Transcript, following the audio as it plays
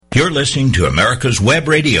You're listening to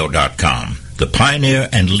AmericasWebRadio.com, the pioneer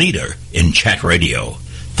and leader in chat radio.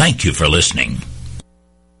 Thank you for listening.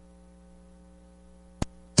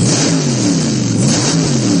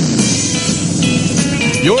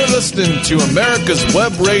 You're listening to America's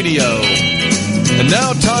Web Radio. And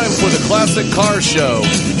now time for the Classic Car Show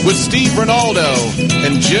with Steve Rinaldo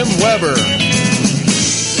and Jim Weber.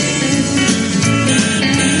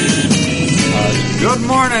 Good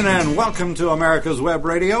morning and welcome to America's Web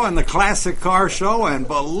Radio and the Classic Car Show. And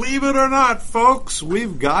believe it or not, folks,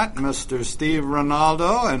 we've got Mr. Steve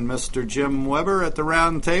Rinaldo and Mr. Jim Weber at the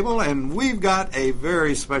round table. And we've got a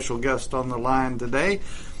very special guest on the line today,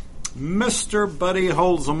 Mr. Buddy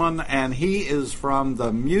Hoelzeman, and he is from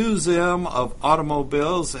the Museum of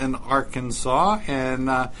Automobiles in Arkansas.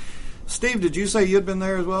 And Steve, did you say you'd been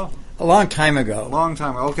there as well? A long time ago.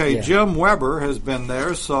 Okay, yeah. Jim Weber has been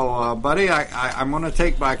there. So, Buddy, I'm going to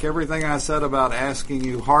take back everything I said about asking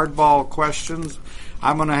you hardball questions.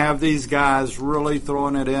 I'm going to have these guys really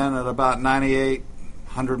throwing it in at about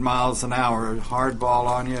 9,800 miles an hour, hardball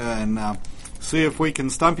on you, and see if we can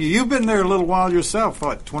stump you. You've been there a little while yourself.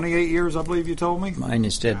 What, 28 years, I believe you told me? Mine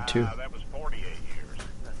is dead, too. That was 48 years.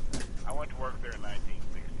 I went to work there in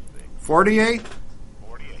 1966. 48?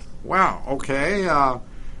 48. Wow, okay.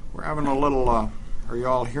 We're having a little, are you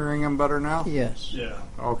all hearing him better now? Yes. Yeah.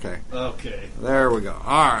 Okay. Okay. There we go.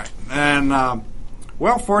 All right. And,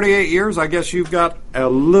 48 years, I guess you've got a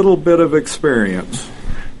little bit of experience.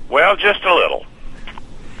 Well, just a little.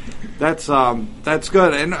 That's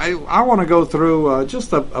good. And I want to go through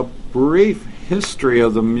just a brief history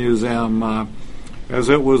of the museum, as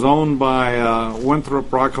it was owned by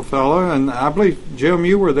Winthrop Rockefeller. And I believe, Jim,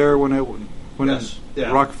 you were there when Yes.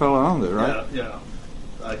 Yeah. Rockefeller owned it, right? Yeah.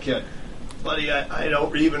 I can't, buddy. I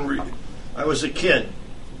don't even. I was a kid,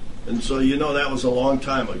 and so that was a long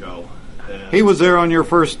time ago. And he was there on your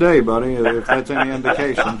first day, buddy. If that's any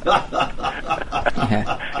indication.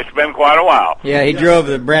 It's been quite a while. Yeah, he drove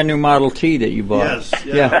the brand new Model T that you bought. Yes.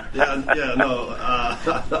 Yeah. No.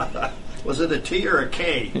 Was it a T or a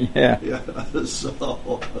K? Yeah.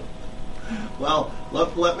 So. Well,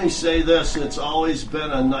 let me say this. It's always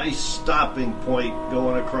been a nice stopping point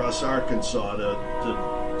going across Arkansas to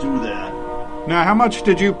do that. Now, how much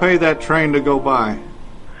did you pay that train to go by?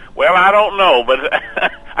 Well, I don't know, but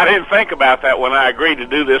I didn't think about that when I agreed to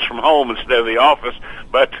do this from home instead of the office.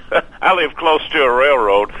 But I live close to a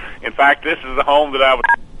railroad. In fact, this is the home that I was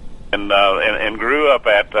and grew up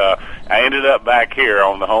at. I ended up back here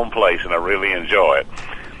on the home place, and I really enjoy it.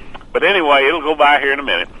 But anyway, it'll go by here in a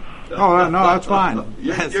minute. Oh, no, that's fine.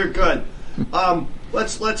 You're good.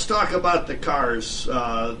 Let's talk about the cars.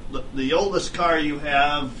 The oldest car you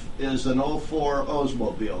have is an 04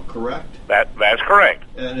 Oldsmobile, correct? That's correct.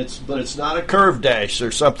 And it's not a curve dash.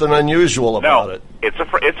 There's something unusual about it. It's a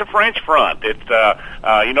French front. It's the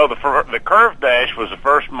curve dash was the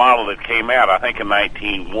first model that came out, I think, in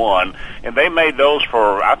 1901, and they made those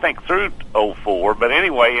for I think through 04. But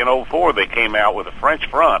anyway, in 04 they came out with a French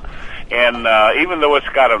front. And even though it's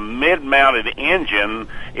got a mid-mounted engine,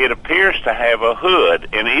 it appears to have a hood,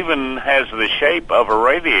 and even has the shape of a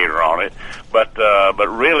radiator on it. But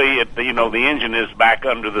really, the engine is back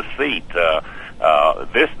under the seat.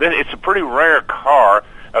 It's a pretty rare car.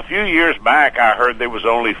 A few years back, I heard there was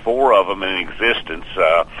only 4 of them in existence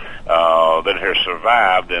that have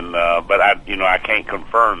survived, and but I can't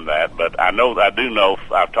confirm that. But I do know.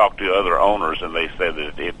 I've talked to other owners, and they said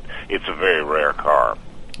that it's a very rare car.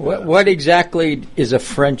 What exactly is a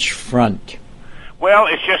French front? Well,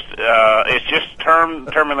 it's just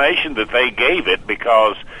termination that they gave it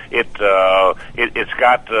because it's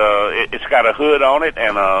got a hood on it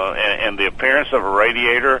and the appearance of a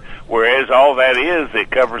radiator, whereas all that is, it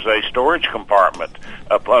covers a storage compartment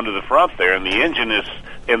up under the front there, and the engine is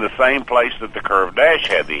in the same place that the curved dash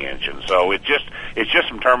had the engine. So it's just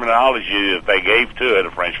some terminology that they gave to it,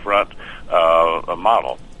 a French front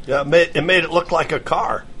model. Yeah, it made it look like a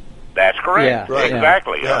car. That's correct. Yeah, right.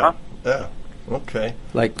 Exactly. Yeah. Yeah. Okay.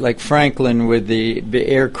 Like Franklin with the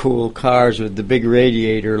air-cooled cars with the big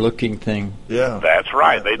radiator-looking thing. Yeah. That's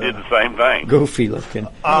right. They did the same thing. Goofy looking.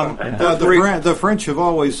 The French have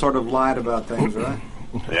always sort of lied about things, right?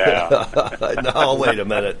 Yeah. No, wait a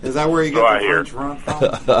minute. Is that where you get the French front from?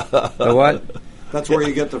 The what? That's where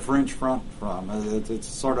you get the French front from. It's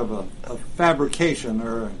sort of a fabrication,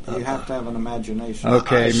 or you have to have an imagination.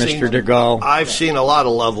 Okay, Mr. de Gaulle. I've seen a lot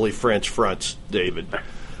of lovely French fronts, David.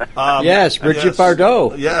 Yes, Brigitte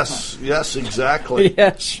Bardot. Yes, exactly.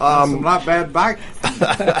 Yes. Some not bad bike.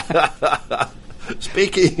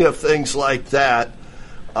 Speaking of things like that,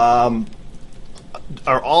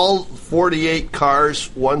 are all 48 cars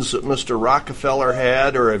ones that Mr. Rockefeller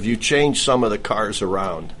had, or have you changed some of the cars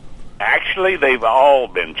around? Actually, they've all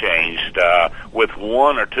been changed, with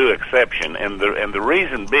one or two exceptions, and the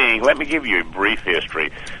reason being, let me give you a brief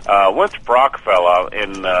history. Once Rockefeller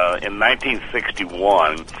in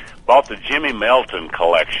 1961 bought the Jimmy Melton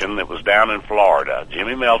collection that was down in Florida.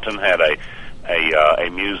 Jimmy Melton had a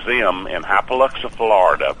museum in Hypoluxa,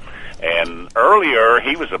 Florida, and earlier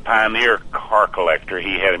he was a pioneer car collector.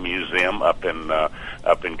 He had a museum up in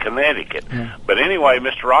Connecticut. Yeah. But anyway,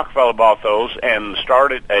 Mr. Rockefeller bought those and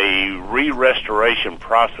started a re-restoration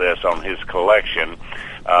process on his collection,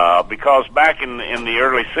 because back in the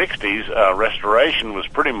early 60s, restoration was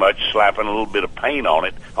pretty much slapping a little bit of paint on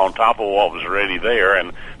it on top of what was already there,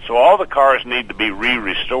 and so all the cars need to be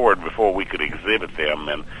re-restored before we could exhibit them,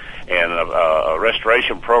 and a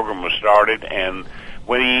restoration program was started, and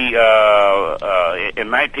when he, in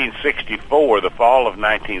 1964, the fall of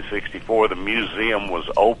 1964, the museum was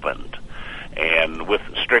opened, and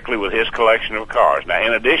strictly with his collection of cars. Now,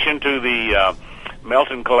 in addition to the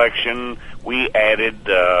Melton collection, we added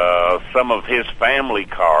some of his family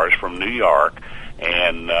cars from New York,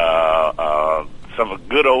 and some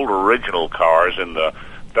good old original cars in the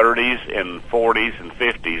 30s and 40s and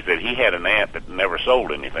 50s that he had an aunt that never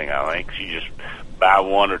sold anything, I think. She just buy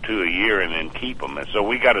one or two a year and then keep them. And so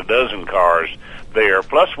we got a dozen cars there.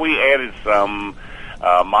 Plus we added some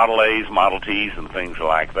Model A's, Model T's, and things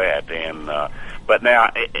like that. And but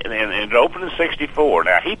now, and it opened in 64.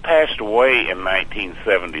 Now, he passed away in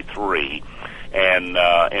 1973,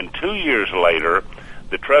 and 2 years later,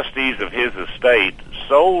 the trustees of his estate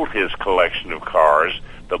sold his collection of cars,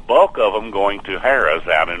 the bulk of them going to Harrah's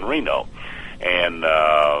out in Reno. And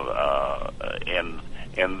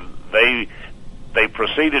they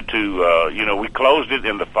proceeded to, we closed it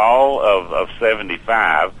in the fall of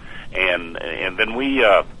 75, and then we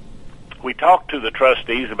talked to the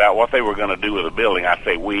trustees about what they were going to do with the building. I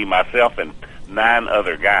say we, myself, and 9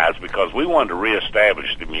 other guys, because we wanted to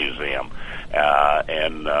reestablish the museum.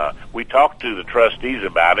 And we talked to the trustees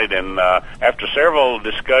about it, and after several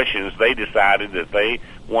discussions, they decided that they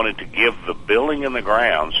wanted to give the building and the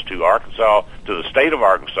grounds to the state of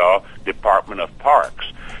Arkansas Department of Parks.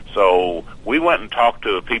 So we went and talked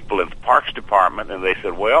to the people in the Parks Department, and they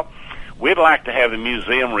said, well, we'd like to have the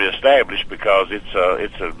museum reestablished because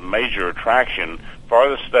it's a major attraction for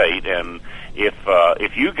the state, and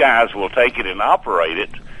if you guys will take it and operate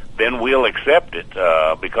it, then we'll accept it,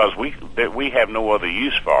 because we have no other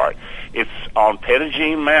use for it. It's on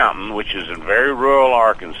Pettigene Mountain, which is in very rural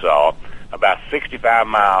Arkansas, about 65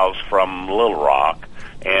 miles from Little Rock,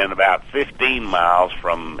 and about 15 miles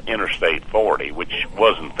from Interstate 40, which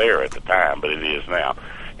wasn't there at the time, but it is now.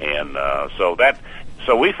 And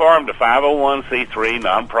so we formed a 501c3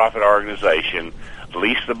 nonprofit organization,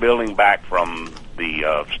 leased the building back from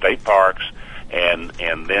the state parks, and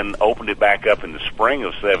then opened it back up in the spring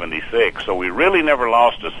of '76. So we really never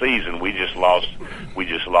lost a season. We just lost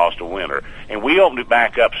a winter. And we opened it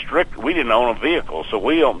back up we didn't own a vehicle, so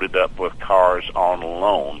we opened it up with cars on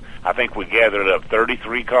loan. I think we gathered up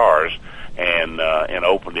 33 cars and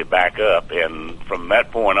opened it back up. And from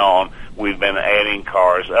that point on, we've been adding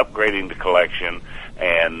cars, upgrading the collection,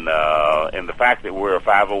 and the fact that we're a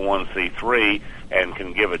 501c3 and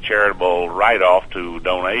can give a charitable write-off to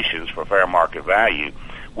donations for fair market value,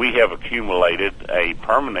 we have accumulated a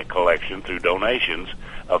permanent collection through donations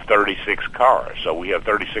of 36 cars. So we have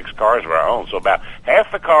 36 cars of our own. So about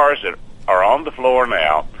half the cars that are on the floor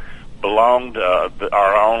now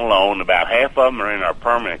are on loan. About half of them are in our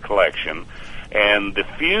permanent collection. And the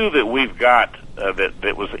few that we've got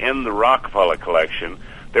that was in the Rockefeller collection,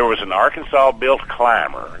 there was an Arkansas-built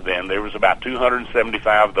Climber. Then there was about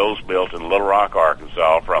 275 of those built in Little Rock,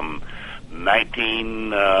 Arkansas, from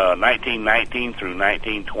 1919 through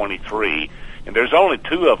 1923. And there's only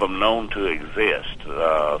 2 of them known to exist,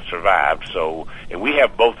 survived. So, and we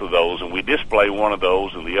have both of those, and we display one of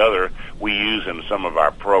those, and the other we use in some of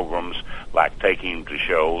our programs, like taking to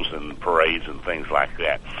shows and parades and things like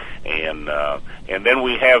that. And then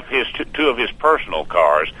we have his 2 of his personal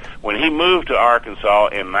cars. When he moved to Arkansas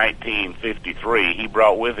in 1953, he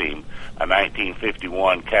brought with him a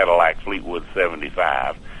 1951 Cadillac Fleetwood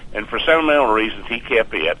 75. And for sentimental reasons, he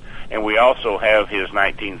kept it. And we also have his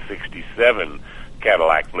 1967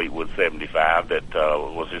 Cadillac Fleetwood 75 that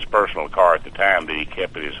was his personal car at the time that he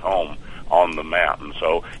kept at his home on the mountain.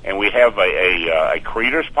 So, and we have a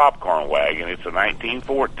Creeder's popcorn wagon. It's a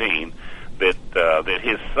 1914 that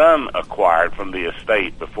his son acquired from the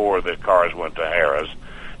estate before the cars went to Harrah's,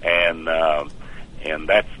 and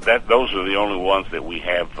those are the only ones that we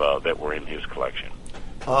have that were in his collection.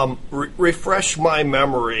 Refresh my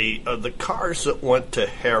memory. The cars that went to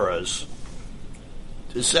Harrah's,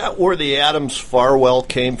 is that where the Adams Farwell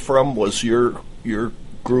came from? Was your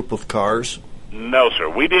group of cars? No, sir.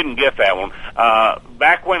 We didn't get that one.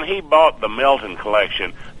 Back when he bought the Melton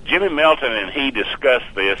collection, Jimmy Melton and he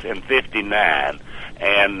discussed this in '59.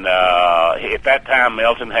 And at that time,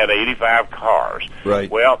 Melton had 85 cars. Right.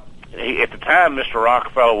 Well, at the time, Mr.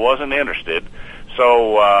 Rockefeller wasn't interested,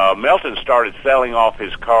 so Melton started selling off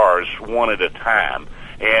his cars one at a time.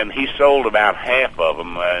 And he sold about half of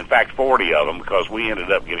them, in fact 40 of them, because we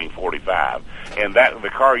ended up getting 45. And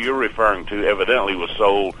the car you're referring to evidently was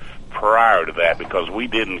sold prior to that, because we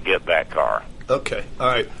didn't get that car. Okay, all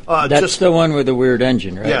right. That's the one with the weird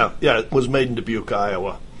engine, right? Yeah, it was made in Dubuque,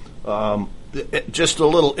 Iowa. Just a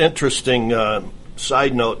little interesting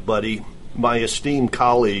side note, buddy. My esteemed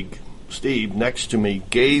colleague, Steve, next to me,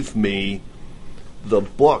 gave me the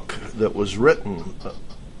book that was written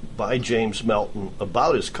by James Melton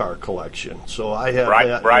about his car collection. So I have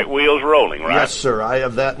that. Bright Wheels Rolling, right? Yes, sir. I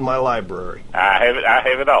have that in my library. I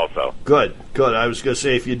have it also. Good. I was going to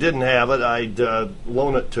say, if you didn't have it, I'd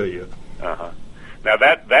loan it to you. Uh-huh. Now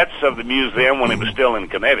that's of the museum when it was still in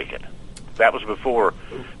Connecticut. That was before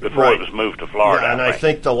right. It was moved to Florida. Yeah, and I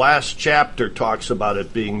think the last chapter talks about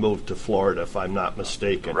it being moved to Florida, if I'm not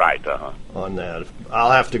mistaken. Right. On that,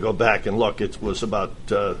 I'll have to go back and look. It was about.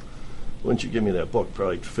 When did you give me that book?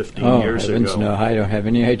 Probably 15 years ago. No, I don't have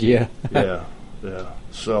any idea. Yeah.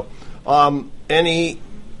 So, any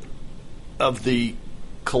of the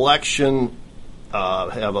collection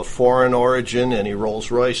have a foreign origin? Any Rolls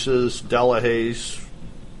Royces, Delahaye's?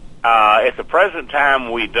 At the present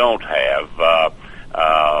time, we don't have,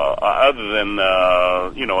 other than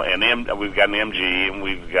we've got an MG and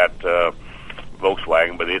we've got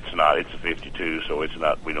Volkswagen, but it's not. It's a '52, so it's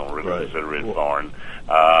not. We don't really consider it foreign.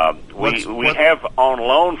 We have on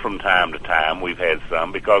loan from time to time. We've had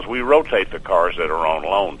some because we rotate the cars that are on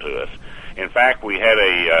loan to us. In fact, we had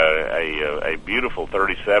a beautiful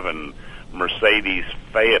 '37 Mercedes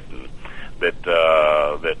Phaeton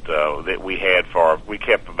that we had we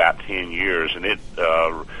kept about 10 years, and it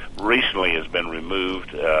recently has been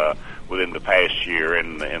removed within the past year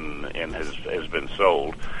and has been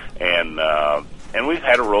sold. And we've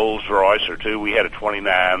had a Rolls Royce or two. We had a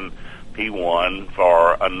 29 P1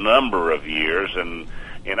 for a number of years, and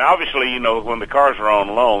obviously, when the cars are on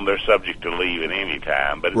loan, they're subject to leave at any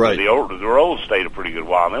time. But right. the Rolls stayed a pretty good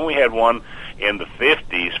while. And then we had one in the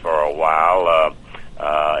 50s for a while.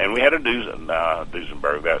 And we had a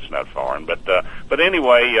Duesenberg. That's not foreign, but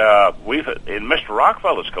anyway, we've in Mr.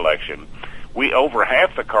 Rockefeller's collection, over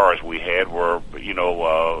half the cars we had were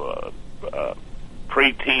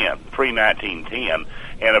pre-1910,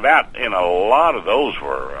 and a lot of those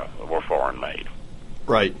were foreign made.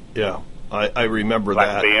 Right. Yeah, I remember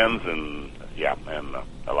Black that. Benz and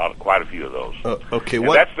quite a few of those. Okay, and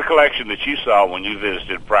that's the collection that you saw when you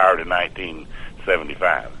visited prior to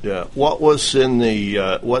 1975. Yeah. What was in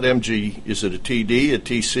the what MG? Is it a TD, a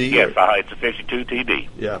TC? Yes, it's a '52 TD.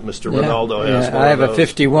 Yeah, Mr. Rinaldo has one. I have of a those.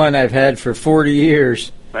 '51 I've had for 40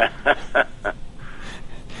 years.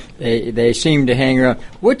 They seem to hang around.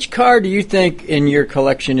 Which car do you think in your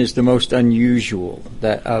collection is the most unusual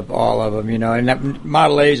of all of them? And that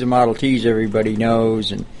Model A's and Model T's everybody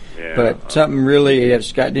knows, but something really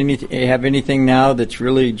have anything now that's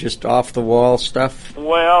really just off the wall stuff?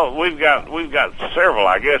 Well, we've got several.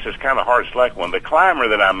 I guess it's kind of hard to select one. The Climber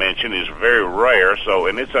that I mentioned is very rare,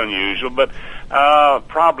 and it's unusual, but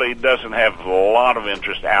probably doesn't have a lot of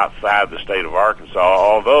interest outside the state of Arkansas.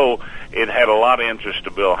 Although it had a lot of interest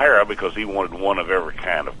to Bill Harrah because he wanted one of every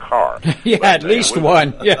kind of car. At least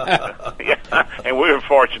one. Yeah. Yeah, and we were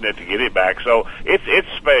fortunate to get it back. So it's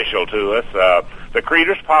special to us. The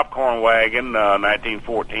Creeders Popcorn Wagon,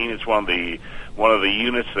 1914. It's one of the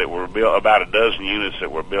units that were built. About a dozen units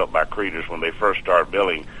that were built by Creeders when they first started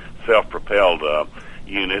building self-propelled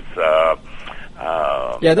units.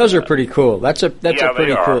 Yeah, those are pretty cool. That's a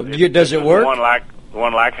pretty cool. Does it work?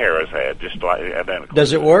 One like Harris had, just like identical.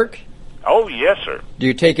 Does it work? Oh, yes, sir. Do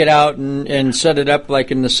you take it out and set it up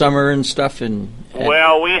like in the summer and stuff?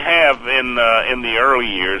 Well, we have in the early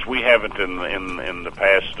years. We haven't in the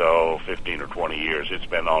past 15 or 20 years. It's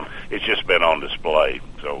just been on display.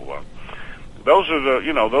 So those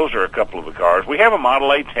are a couple of the cars. We have a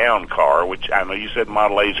Model A town car, which I know you said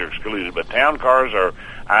Model A's are excluded, but town cars are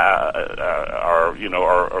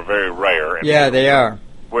very rare. Yeah, they are.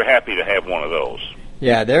 We're happy to have one of those.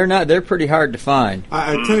 Yeah, they're pretty hard to find.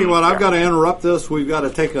 I tell you what, I've got to interrupt this. We've got to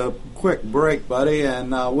take a quick break, buddy, and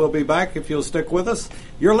we'll be back if you'll stick with us.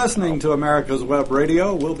 You're listening to America's Web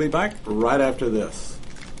Radio. We'll be back right after this.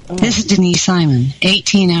 This is Denise Simon.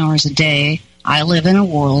 18 hours a day, I live in a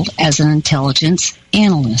world as an intelligence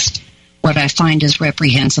analyst. What I find is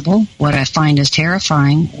reprehensible, what I find is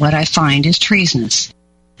terrifying, what I find is treasonous.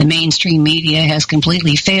 The mainstream media has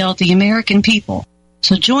completely failed the American people.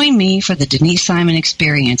 So join me for the Denise Simon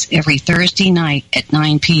Experience every Thursday night at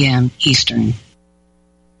 9 p.m. Eastern.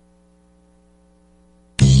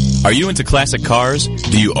 Are you into classic cars?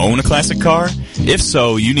 Do you own a classic car? If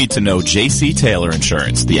so, you need to know J.C. Taylor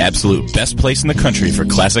Insurance, the absolute best place in the country for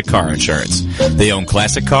classic car insurance. They own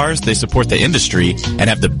classic cars, they support the industry, and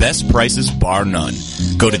have the best prices bar none.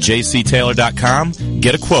 Go to jctaylor.com,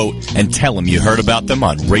 get a quote, and tell them you heard about them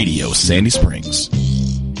on Radio Sandy Springs.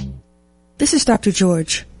 This is Dr.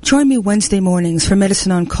 George. Join me Wednesday mornings for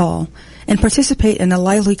Medicine on Call and participate in a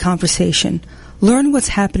lively conversation. Learn what's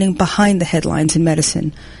happening behind the headlines in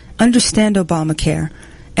medicine. Understand Obamacare,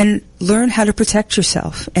 and learn how to protect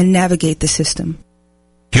yourself and navigate the system.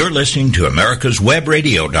 You're listening to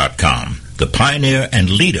AmericasWebRadio.com, the pioneer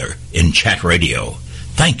and leader in chat radio.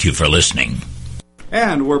 Thank you for listening.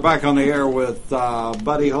 And we're back on the air with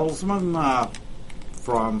Buddy Hoelzeman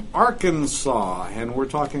from Arkansas, and we're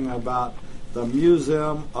talking about the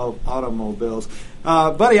Museum of Automobiles.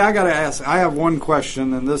 Buddy, I got to ask. I have one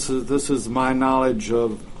question, and this is my knowledge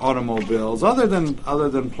of automobiles, other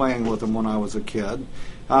than playing with them when I was a kid.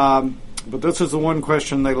 But this is the one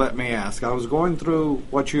question they let me ask. I was going through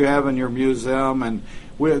what you have in your museum, and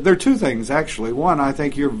there are two things actually. One, I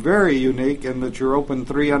think you're very unique in that you're open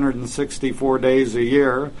 364 days a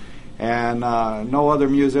year, and no other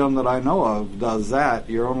museum that I know of does that.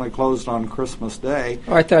 You're only closed on Christmas Day.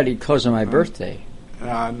 Oh, I thought he'd close on my birthday.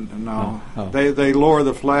 No. Oh. They lower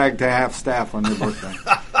the flag to half staff on your birthday.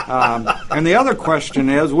 And the other question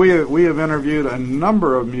is, we have interviewed a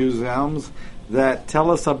number of museums that tell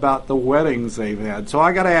us about the weddings they've had. So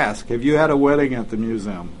I got to ask, have you had a wedding at the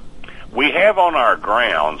museum? We have on our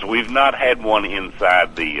grounds. We've not had one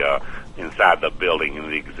inside the building in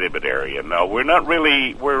the exhibit area. No, we're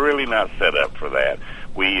really not set up for that.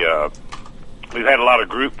 We've had a lot of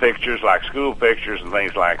group pictures, like school pictures and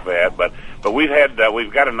things like that, but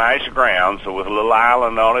we've got a nice ground, so with a little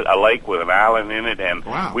island on it, a lake with an island in it, and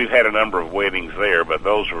wow. We've had a number of weddings there, but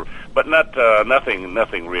nothing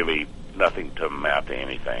to amount to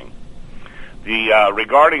anything.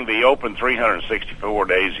 Regarding the open 364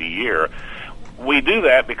 days a year, we do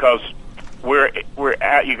that because we're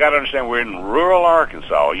at, you got to understand, we're in rural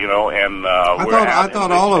Arkansas, and we're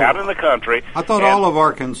out in the country. I thought all of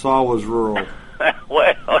Arkansas was rural.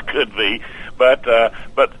 Well, it could be, but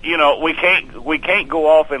we can't go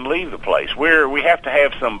off and leave the place. We have to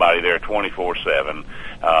have somebody there 24/7,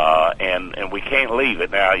 and we can't leave it.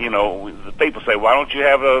 Now, the people say, why don't you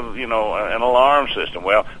have an alarm system?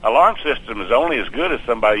 Well, alarm system is only as good as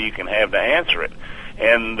somebody you can have to answer it.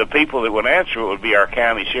 And the people that would answer it would be our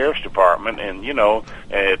county sheriff's department. And,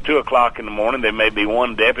 at 2 o'clock in the morning, there may be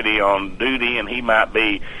one deputy on duty, and he might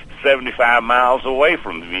be 75 miles away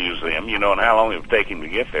from the museum, and how long it would take him to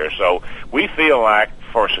get there. So we feel like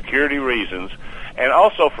for security reasons and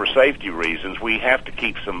also for safety reasons, we have to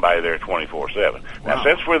keep somebody there 24/7. Wow. Now,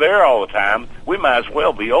 since we're there all the time, we might as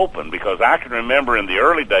well be open, because I can remember in the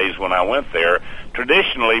early days when I went there,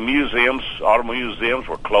 traditionally automobile museums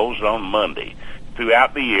were closed on Monday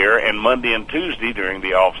throughout the year, and Monday and Tuesday during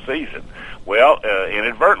the off season. Well,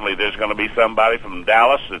 inadvertently, there's going to be somebody from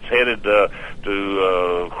Dallas that's headed to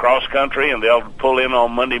cross country, and they'll pull in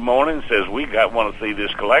on Monday morning and says, we want to see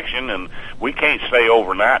this collection, and we can't stay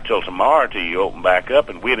overnight till tomorrow till you open back up,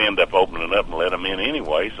 and we'd end up opening up and let them in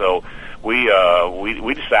anyway. So we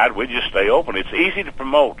decided we'd just stay open. It's easy to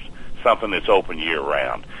promote something that's open year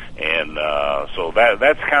round, and so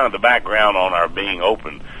that's kind of the background on our being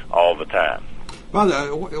open all the time. Well,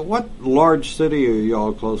 what large city are you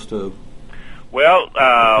all close to? Well,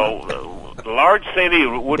 the large city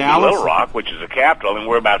would Dallas? be Little Rock, which is the capital, and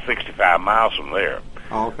we're about 65 miles from there.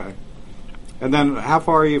 Oh, okay. And then how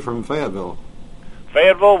far are you from Fayetteville?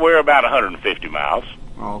 Fayetteville, we're about 150 miles.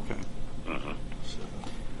 Oh, okay. Mm-hmm.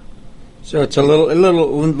 So it's a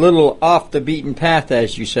little off the beaten path,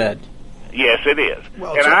 as you said. Yes, it is.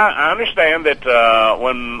 Well, and I understand that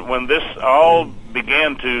when this all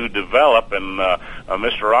began to develop, and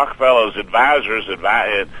Mr. Rockefeller's advisors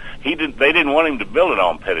they didn't want him to build it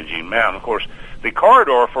on Pettigene Mountain. Of course, the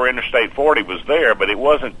corridor for Interstate 40 was there, but it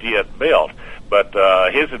wasn't yet built. But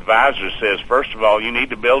his advisor says, first of all, you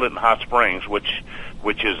need to build it in Hot Springs, which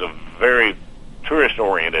is a very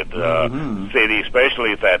tourist-oriented city,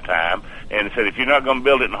 especially at that time. And he said, if you're not going to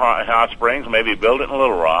build it in Hot Springs, maybe build it in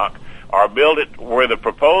Little Rock, or build it where the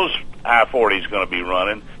proposed I-40 is going to be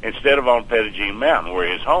running instead of on Pettigene Mountain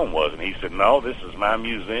where his home was. And he said, no, this is my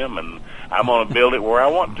museum, and I'm going to build it where I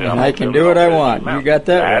want to. And I can do what I want. You got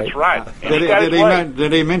that That's right.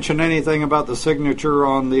 Did he mention anything about the signature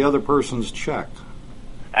on the other person's check?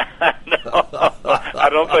 No, I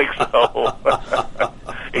don't think so.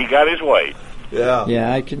 He got his way. Yeah.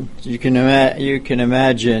 Yeah, you can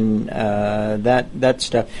imagine that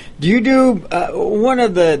stuff. Do you do one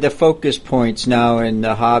of the focus points now in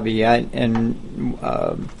the hobby?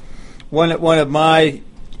 One of my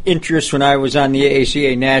interests when I was on the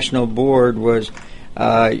AACA national board was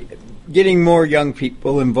getting more young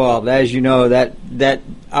people involved. As you know, that the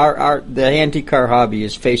antique car hobby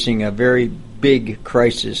is facing a very big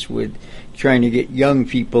crisis with trying to get young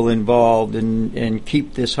people involved and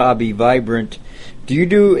keep this hobby vibrant. Do you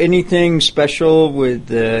do anything special with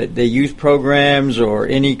the youth programs or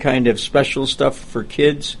any kind of special stuff for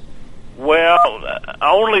kids? Well,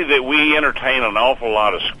 only that we entertain an awful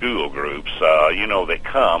lot of school groups, that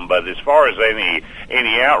come. But as far as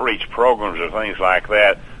any outreach programs or things like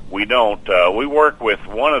that, we don't. We work with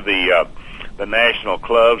one of the national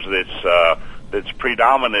clubs that's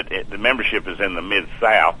predominant. The membership is in the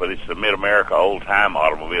Mid-South, but it's the Mid-America Old Time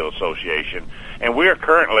Automobile Association. And we're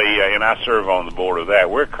currently, and I serve on the board of that,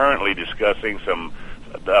 we're currently discussing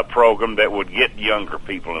a program that would get younger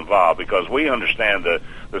people involved, because we understand the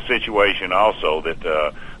situation also that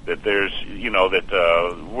there's,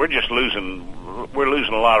 we're just losing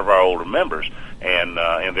a lot of our older members, and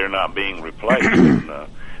they're not being replaced.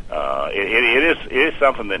 It is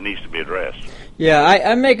something that needs to be addressed. Yeah,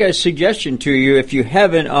 I make a suggestion to you, if you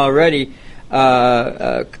haven't already.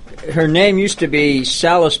 Her name used to be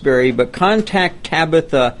Salisbury, but contact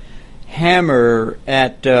Tabitha Hammer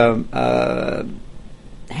at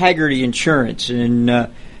Haggerty Insurance, and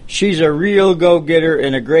she's a real go-getter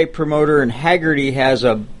and a great promoter, and Haggerty has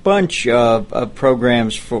a bunch of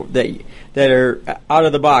programs for that are out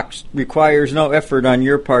of the box, requires no effort on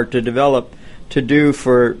your part to develop, to do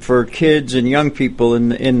for kids and young people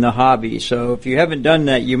in the hobby. So if you haven't done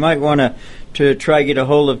that, you might want to try get a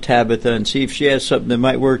hold of Tabitha and see if she has something that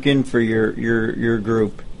might work in for your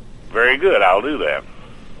group. Very good. I'll do that.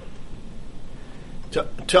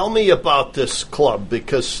 Tell me about this club,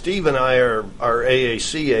 because Steve and I are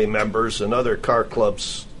AACA members and other car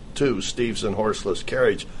clubs too, Steve's and Horseless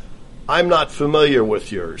Carriage. I'm not familiar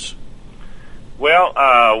with yours. Well,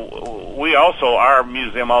 our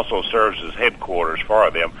museum also serves as headquarters for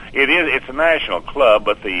them. It's a national club,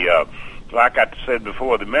 but like I said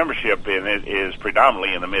before, the membership in it is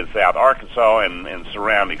predominantly in the Mid-South, Arkansas and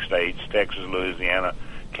surrounding states, Texas, Louisiana,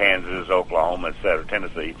 Kansas, Oklahoma, etc.,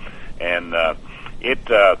 Tennessee, and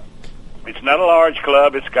it's not a large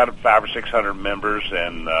club. It's got 500 or 600 members,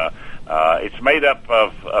 and it's made up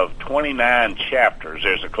of 29 chapters.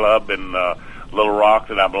 There's a club in Little Rock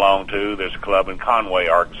that I belong to. There's a club in Conway,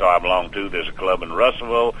 Arkansas I belong to. There's a club in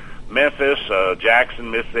Russellville, Memphis, Jackson,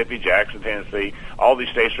 Mississippi, Jackson, Tennessee, all these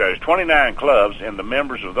states. There's 29 clubs, and the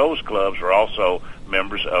members of those clubs are also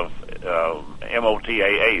members of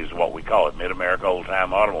MOTAA is what we call it, Mid-America Old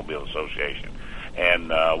Time Automobile Association.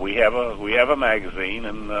 And we have a magazine,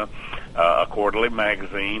 and a quarterly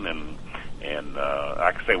magazine, and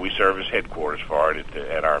like I say, we serve as headquarters for it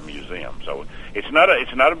at our museum. So it's not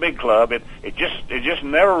a big club. It just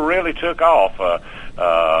never really took off.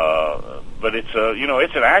 But it's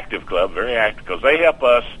it's an active club, very active, because they help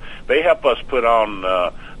us put on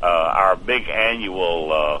our big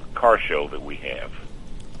annual car show that we have.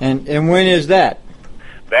 And when is that?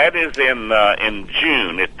 That is in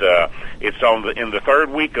June. It's in the third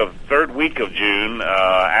week of June.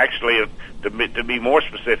 Actually, to be more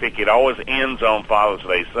specific, it always ends on Father's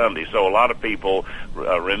Day Sunday. So a lot of people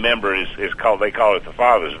remember they call it the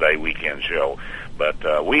Father's Day weekend show.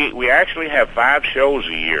 But we actually have 5 shows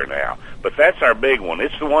a year now. But that's our big one.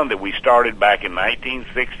 It's the one that we started back in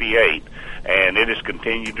 1968, and it has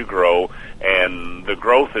continued to grow. And the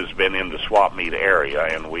growth has been in the swap meet area,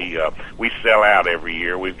 and we sell out every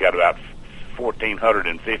year. We've got about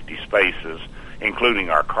 1,450 spaces,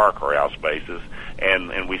 including our car corral spaces,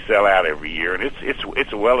 and we sell out every year. And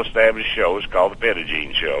it's a well-established show. It's called the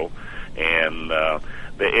Pettigene Show, and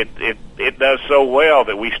it does so well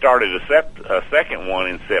that we started a second one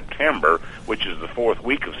in September, which is the 4th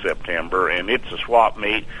week of September, and it's a swap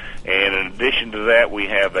meet. And in addition to that, we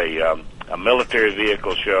have a military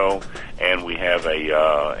vehicle show, and we have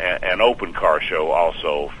an open car show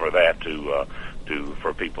also for that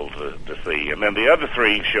for people to see. And then the other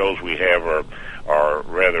 3 shows we have are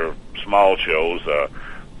rather small shows.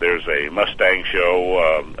 There's a Mustang show,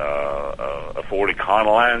 a Ford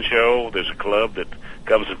Econoline show. There's a club that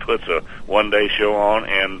comes and puts a one-day show on,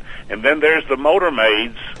 and then there's the Motor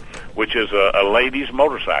Maids, which is a ladies'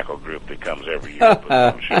 motorcycle group that comes every year. And puts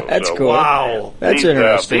on a show. That's so, cool. Wow, that's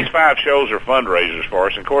interesting. These 5 shows are fundraisers for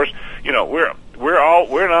us. And of course,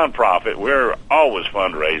 we're nonprofit. We're always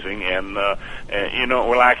fundraising, and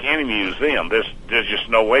we're like any museum. There's just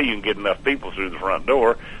no way you can get enough people through the front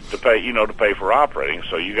door to pay for operating.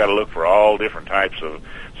 So you got to look for all different types of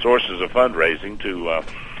sources of fundraising to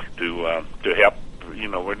help.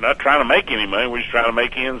 We're not trying to make any money. We're just trying to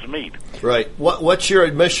make ends meet. Right. What's your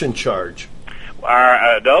admission charge?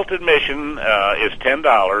 Our adult admission is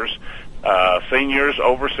 $10. Seniors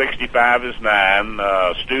over 65 is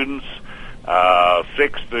 $9. Students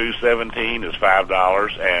 6 through 17 is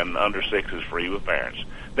 $5, and under 6 is free with parents.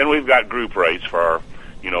 Then we've got group rates for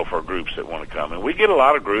groups that want to come, and we get a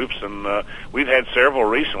lot of groups, and we've had several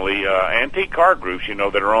recently. Antique car groups,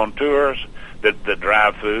 that are on tours that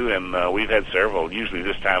drive through, and we've had several usually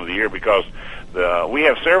this time of the year because we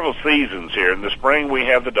have several seasons here. In the spring, we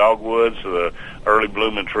have the dogwoods, the early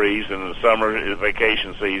blooming trees, and in the summer is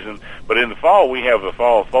vacation season. But in the fall, we have the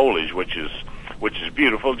fall foliage, which is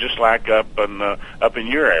beautiful, just like up in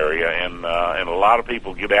your area, and a lot of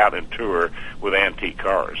people get out and tour with antique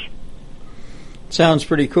cars. Sounds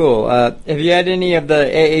pretty cool. Have you had any of the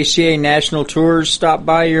AACA national tours stop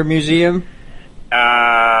by your museum?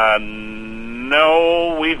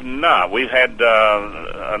 No, we've not. We've had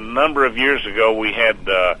a number of years ago. We had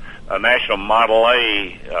a National Model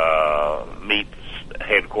A meet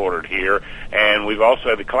headquartered here, and we've also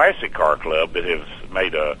had the Classic Car Club that has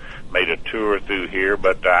made a tour through here.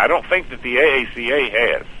 But I don't think that the AACA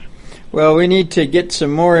has. Well, we need to get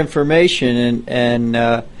some more information,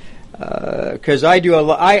 and because I do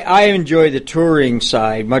I enjoy the touring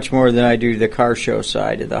side much more than I do the car show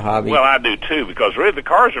side of the hobby. Well, I do too, because really the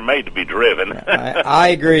cars are made to be driven. I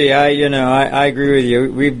agree. I agree with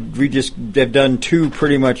you. We just have done 2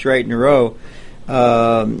 pretty much right in a row,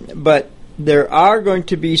 but there are going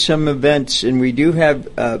to be some events, and we do have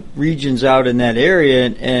regions out in that area,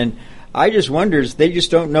 and I just wonder, they just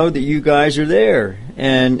don't know that you guys are there,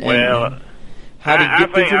 and how to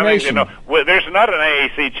get the information. There's not an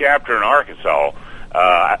AAC chapter in Arkansas.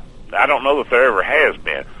 I don't know if there ever has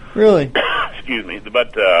been. Really? Excuse me.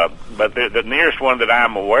 But the nearest one that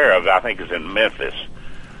I'm aware of, I think, is in Memphis.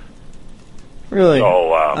 Really?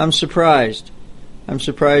 So, I'm surprised. I'm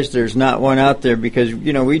surprised there's not one out there because,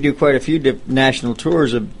 we do quite a few national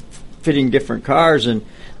tours of fitting different cars, and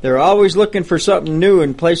they're always looking for something new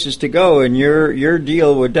and places to go, and your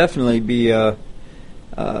deal would definitely be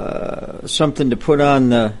something to put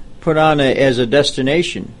on as a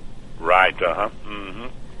destination. Right. Mm-hmm.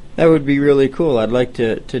 That would be really cool. I'd like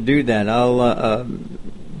to do that. I'll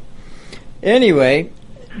anyway.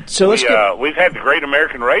 So we've had the Great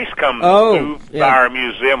American Race come through our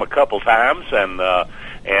museum a couple times, and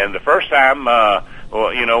the first time,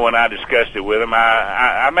 when I discussed it with him,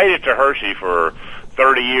 I made it to Hershey for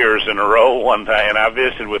 30 years in a row one time, and I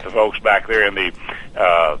visited with the folks back there in the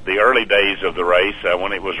early days of the race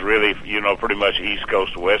when it was really, pretty much East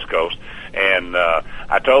Coast to West Coast. And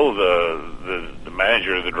I told the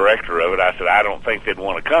manager, the director of it, I said, I don't think they'd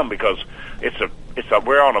want to come because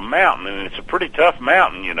we're on a mountain, and it's a pretty tough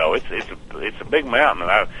mountain. It's a big mountain.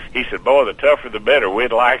 And he said, boy, the tougher the better.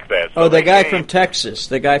 We'd like that. So the guy from Texas.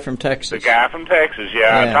 The guy from Texas,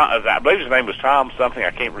 yeah. Tom, I believe his name was Tom something.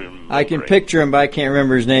 I can't remember. I can picture him, but I can't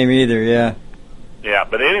remember his name either, yeah. Yeah,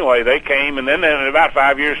 but anyway, they came, and then about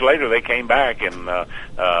 5 years later, they came back, and that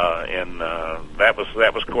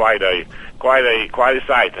was quite a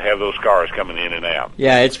sight to have those cars coming in and out.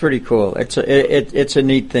 Yeah, it's pretty cool. It's a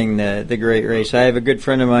neat thing, the Great Race. I have a good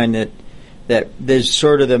friend of mine that is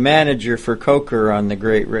sort of the manager for Coker on the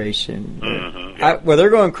Great Race, and they're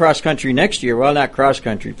going cross country next year. Well, not cross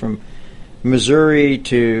country, from Missouri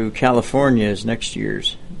to California is next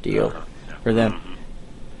year's deal for them.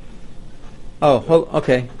 Oh,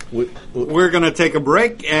 okay. We're going to take a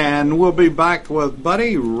break, and we'll be back with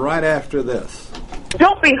Buddy right after this.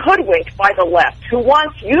 Don't be hoodwinked by the left, who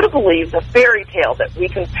wants you to believe the fairy tale that we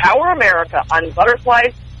can power America on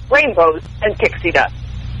butterflies, rainbows, and pixie dust.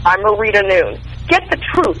 I'm Marita Noon. Get the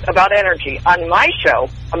truth about energy on my show,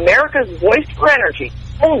 America's Voice for Energy,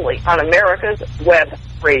 only on America's Web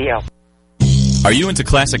Radio. Are you into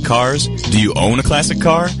classic cars? Do you own a classic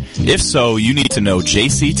car? If so, you need to know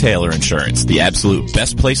J.C. Taylor Insurance, the absolute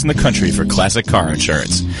best place in the country for classic car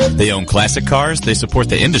insurance. They own classic cars, they support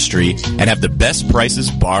the industry, and have the best prices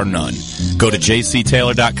bar none. Go to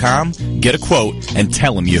jctaylor.com, get a quote, and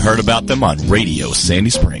tell them you heard about them on Radio Sandy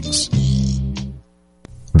Springs.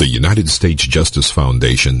 The United States Justice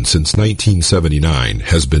Foundation since 1979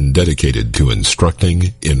 has been dedicated to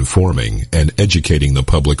instructing, informing, and educating the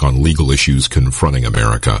public on legal issues confronting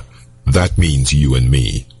America. That means you and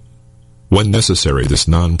me. When necessary, this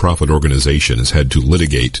nonprofit organization has had to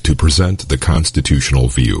litigate to present the constitutional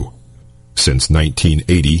view. Since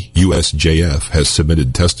 1980, USJF has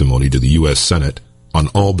submitted testimony to the U.S. Senate on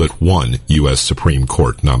all but one U.S. Supreme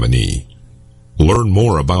Court nominee. Learn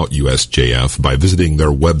more about USJF by visiting their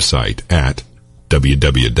website at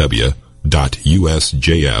www.usjf.net.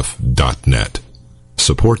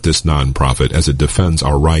 Support this nonprofit as it defends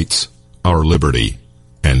our rights, our liberty,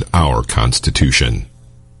 and our Constitution.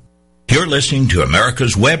 You're listening to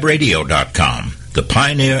America'sWebRadio.com, the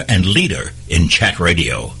pioneer and leader in chat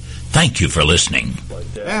radio. Thank you for listening.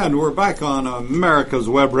 And we're back on America's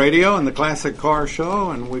Web Radio and the Classic Car Show,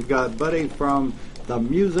 and we've got Buddy from the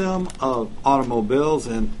Museum of Automobiles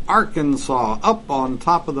in Arkansas, up on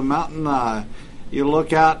top of the mountain. You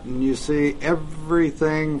look out and you see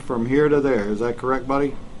everything from here to there. Is that correct,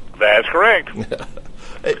 Buddy? That's correct.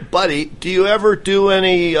 Hey, Buddy, do you ever do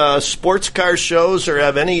any sports car shows or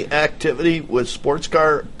have any activity with sports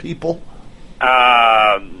car people?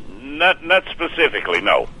 Not specifically,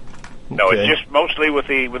 no. No, Okay. it's just mostly with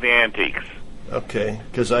the antiques. Okay,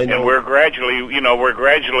 because I know... And we're gradually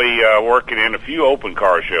working in a few open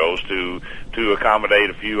car shows to accommodate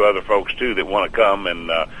a few other folks too that want to come, and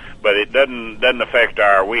but it doesn't affect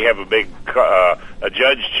our. We have a big a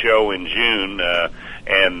judged show in June,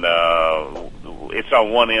 and it's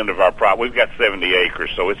on one end of our property. We've got 70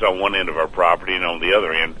 acres, so it's on one end of our property, and on the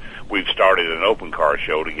other end, we've started an open car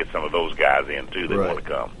show to get some of those guys in too that want to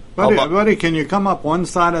come. Buddy, can you come up one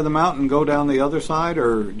side of the mountain and go down the other side,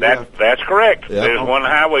 or that's correct. Yeah. There's one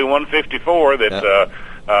Highway 154 that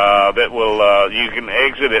that will you can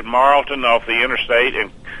exit at Marlton off the interstate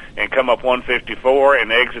and come up 154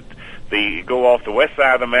 and exit go off the west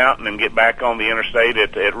side of the mountain and get back on the interstate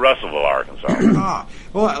at Russellville, Arkansas.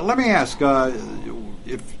 Well, let me ask.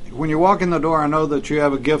 When you walk in the door, I know that you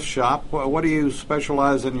have a gift shop. What do you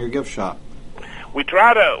specialize in your gift shop? We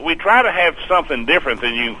try to have something different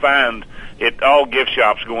than you can find at all gift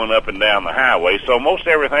shops going up and down the highway. So most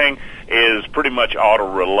everything is pretty much auto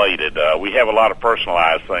related. We have a lot of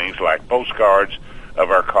personalized things like postcards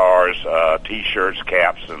of our cars, T-shirts,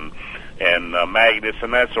 caps, and magnets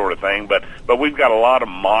and that sort of thing. But we've got a lot of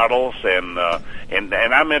models, and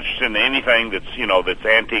I'm interested in anything that's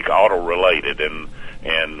antique auto related, and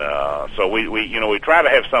so we try to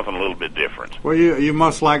have something a little bit different. Well, you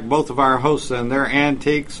must like both of our hosts, and they're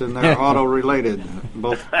antiques and they're auto related.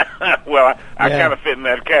 Both. Well, I kind of fit in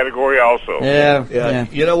that category also. Yeah.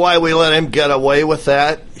 You know why we let him get away with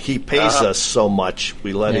that? He pays us so much.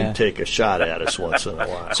 We let him take a shot at us once in a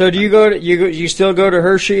while. So do you still go to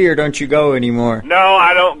Hershey, or don't you go anymore? No,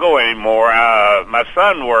 I don't go anymore. My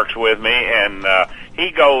son works with me, and he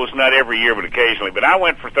goes not every year, but occasionally. But I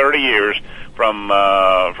went for 30 years from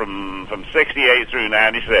 68 through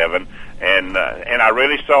 97, and I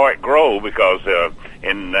really saw it grow because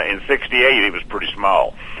in 68 it was pretty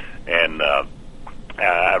small, and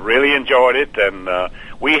I really enjoyed it. And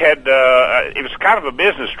we had it was kind of a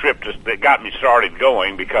business trip that got me started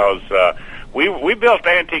going, because we built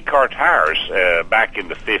antique car tires back in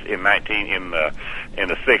the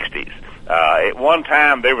 60s. At one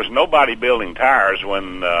time, there was nobody building tires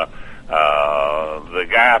when the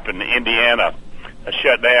guy up in Indiana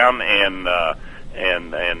shut down, and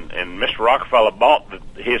Mr. Rockefeller bought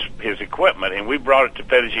his equipment, and we brought it to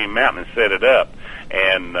Pettigene Mountain and set it up,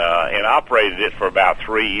 and operated it for about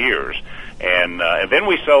 3 years, and then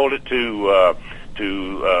we sold it to a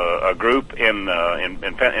group in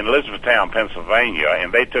Elizabethtown, Pennsylvania,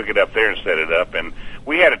 and they took it up there and set it up, and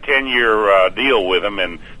we had a 10-year deal with them,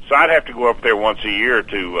 and so I'd have to go up there once a year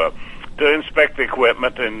to inspect the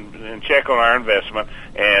equipment and check on our investment.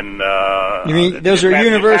 And you mean those are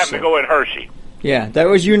Universal? Just happened to go at Hershey. Yeah, that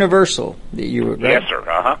was Universal that you were. Right? Yes, sir.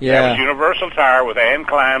 Yeah. That was Universal Tire with Ann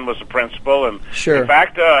Klein was the principal, and sure. In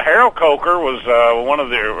fact, Harold Coker was one of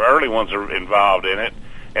the early ones involved in it,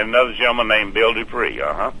 and another gentleman named Bill Dupree.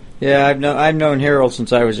 Yeah, I've known Harold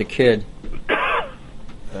since I was a kid.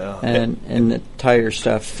 And the tire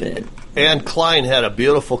stuff. Ann Klein had a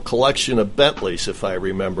beautiful collection of Bentleys, if I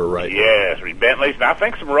remember right. Yes, Bentleys, and I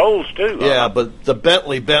think some Rolls, too. Yeah, but the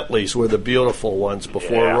Bentleys were the beautiful ones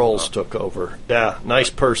before Rolls took over. Yeah, nice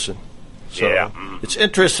person. So it's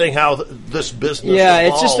interesting how this business evolves.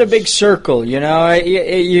 It's just a big circle, you know.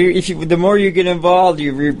 The more you get involved,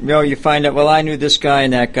 you find out, well, I knew this guy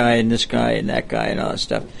and that guy and this guy and that guy and all that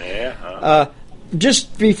stuff. Yeah.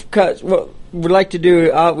 Just because, would like to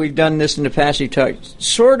do, we've done this in the past,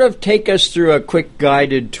 sort of take us through a quick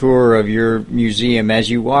guided tour of your museum as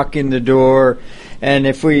you walk in the door. And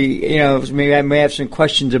if we, maybe I may have some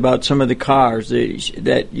questions about some of the cars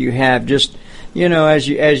that you have, just, as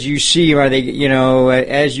you see, are they,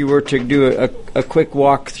 as you were to do a quick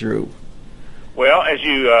walkthrough. Well, as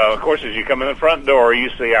you come in the front door, you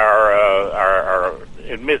see our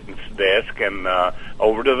admittance desk, and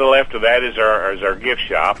over to the left of that is our gift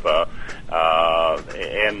shop.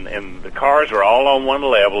 And the cars are all on one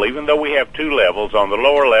level, even though we have two levels. On the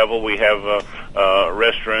lower level, we have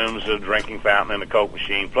restrooms, a drinking fountain, and a Coke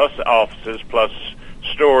machine, plus offices, plus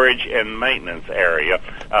storage and maintenance area.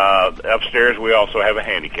 Upstairs, we also have a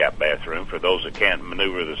handicap bathroom for those that can't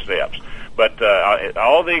maneuver the steps. But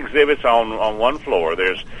all the exhibits on one floor.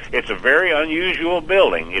 It's a very unusual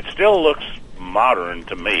building. It still looks modern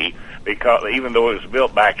to me, because even though it was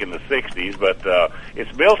built back in the 60s, but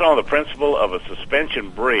it's built on the principle of a suspension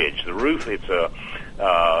bridge. The roof, it's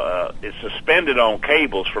suspended on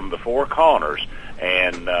cables from the four corners,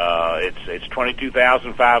 and it's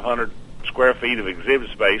 22,500 square feet of exhibit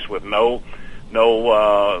space with no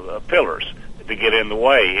pillars to get in the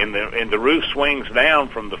way, and the roof swings down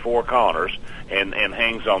from the four corners and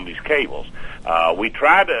hangs on these cables. We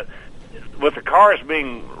try to, with the cars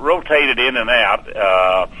being rotated in and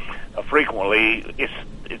out frequently,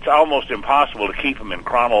 it's almost impossible to keep them in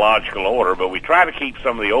chronological order, but we try to keep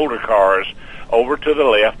some of the older cars over to the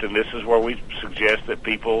left, and this is where we suggest that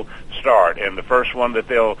people start. And the first one that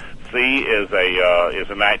they'll see is a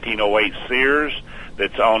 1908 Sears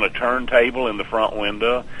that's on a turntable in the front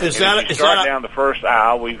window. If you start down the first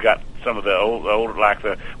aisle, we've got some of the old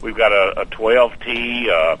we've got a 12T,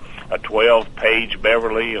 a 12-Page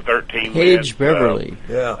Beverly, a 13 Beverly,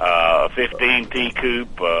 a 15T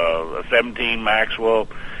Coupe, a 17 Maxwell,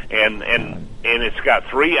 and it's got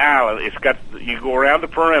three islands. You go around the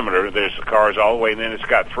perimeter. There's the cars all the way, and then it's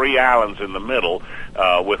got three islands in the middle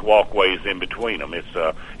with walkways in between them.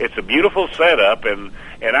 It's a beautiful setup, and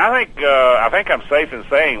I think I'm safe in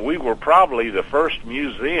saying we were probably the first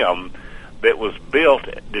museum that was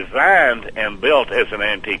designed and built as an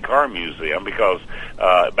antique car museum, because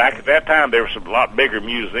back at that time there was a lot bigger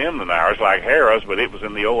museum than ours, like Harrah's, but it was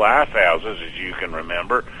in the old ice houses, as you can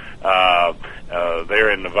remember, there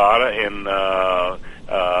in Nevada, and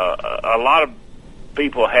a lot of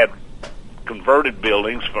people had converted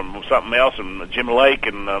buildings from something else, and Jim Lake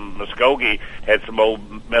and Muskogee had some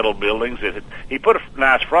old metal buildings. He put a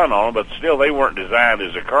nice front on them, but still they weren't designed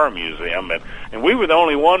as a car museum, and we were the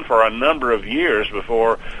only one for a number of years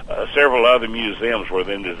before several other museums were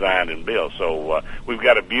then designed and built. So we've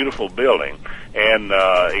got a beautiful building, and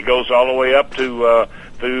it goes all the way up to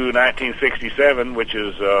through 1967, which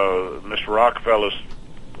is Mr. Rockefeller's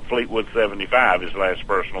Fleetwood 75, his last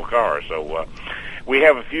personal car. So we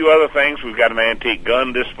have a few other things. We've got an antique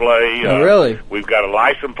gun display. Really? We've got a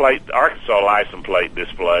license plate, Arkansas license plate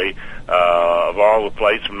display of all the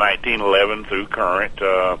plates from 1911 through current.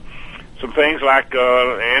 Some things like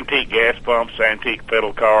antique gas pumps, antique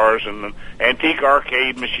pedal cars, and antique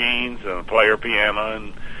arcade machines, and a player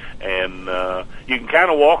piano, and you can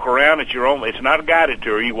kind of walk around at your own. It's not a guided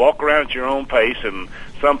tour. You walk around at your own pace, and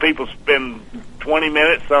some people spend 20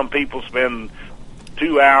 minutes, some people spend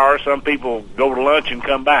 2 hours, some people go to lunch and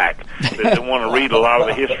come back. They want to read a lot of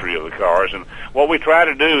the history of the cars, and what we try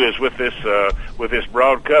to do is with this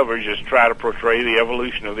broad coverage is try to portray the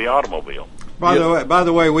evolution of the automobile. By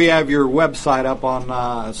the way, we have your website up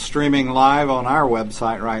on streaming live on our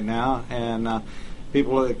website right now, and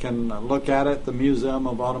people can look at it, the Museum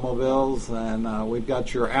of Automobiles, and we've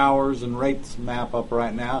got your hours and rates map up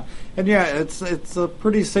right now. And yeah, it's a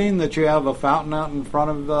pretty scene that you have a fountain out in front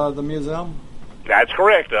of the museum. That's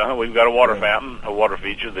correct. We've got a water fountain, a water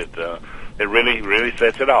feature that really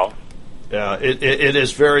sets it off. Yeah, it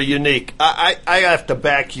is very unique. I have to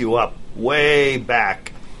back you up way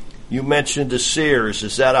back. You mentioned a Sears.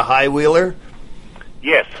 Is that a high wheeler?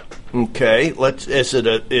 Yes. Okay. Is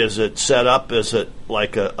it set up? Is it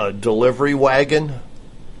like a delivery wagon?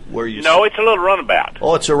 No, it's a little runabout.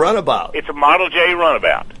 Oh, it's a runabout. It's a Model J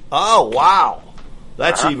runabout. Oh, wow.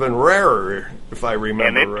 That's even rarer, if I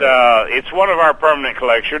remember right. And it's one of our permanent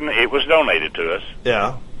collection. It was donated to us.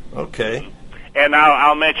 Yeah. Okay. And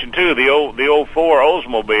I'll mention too the old Ford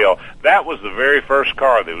Oldsmobile. That was the very first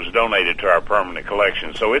car that was donated to our permanent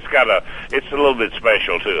collection. So it's a little bit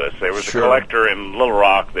special to us. There was a collector in Little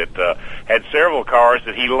Rock that had several cars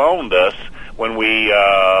that he loaned us when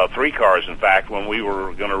 3 cars in fact, when we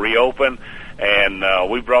were going to reopen. And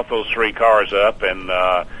we brought those 3 cars up, and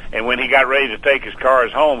when he got ready to take his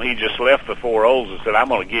cars home, he just left the 4 Olds and said, "I'm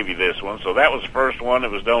going to give you this one." So that was the first one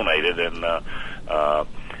that was donated, but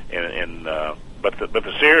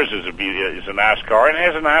the Sears is a nice car, and it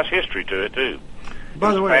has a nice history to it too.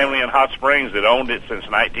 By the way, family in Hot Springs that owned it since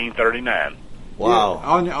 1939. Wow.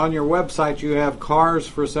 On your website, you have cars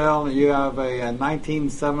for sale. You have a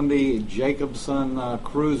 1970 Jacobson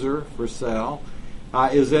Cruiser for sale.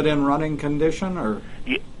 Is it in running condition, or?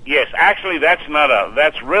 Yes, actually, that's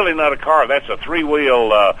really not a car. That's a 3-wheel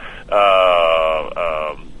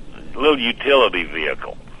little utility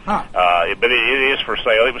vehicle. Huh. But it is for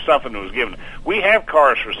sale. It was something that was given. We have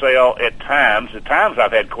cars for sale at times. At times,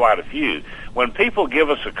 I've had quite a few. When people give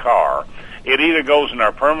us a car, it either goes in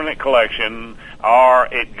our permanent collection or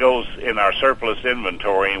it goes in our surplus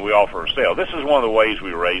inventory, and we offer a sale. This is one of the ways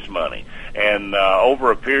we raise money. And over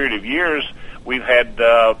a period of years, we've had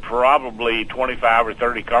probably 25 or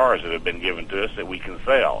 30 cars that have been given to us that we can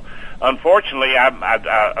sell. Unfortunately,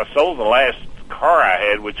 I sold the last car I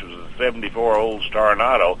had, which was a 74 Olds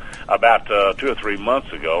Rinaldo, about 2 or 3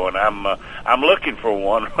 months ago, and I'm looking for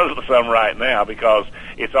one, some right now, because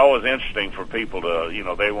it's always interesting for people to,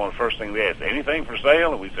 they want the first thing they ask, anything for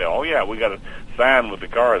sale? And we say, oh yeah, we got a sign with the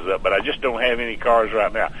cars up, but I just don't have any cars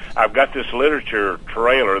right now. I've got this literature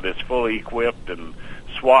trailer that's fully equipped and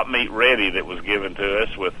swap meet ready that was given to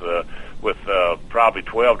us with probably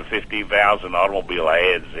 12 to 15,000 automobile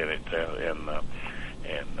ads in it, and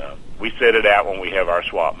we set it out when we have our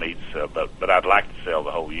swap meets, but I'd like to sell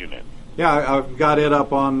the whole unit. Yeah, I've got it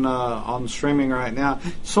up on streaming right now.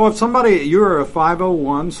 So if you're a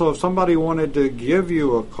 501, so if somebody wanted to give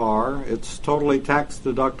you a car, it's totally tax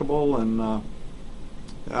deductible, and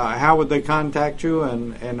how would they contact you,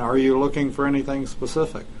 and are you looking for anything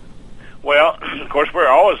specific? Well, of course, we're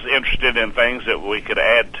always interested in things that we could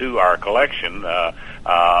add to our collection,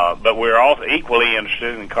 but we're also equally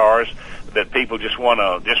interested in cars that people just want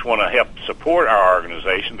to help support our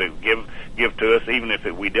organization, to give to us, even if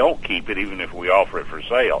we don't keep it, even if we offer it for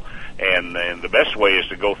sale. And the best way is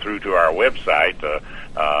to go through to our website to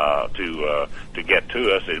get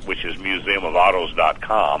to us, which is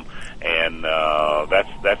museumofautos.com, and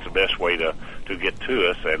that's the best way to get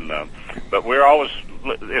to us. And but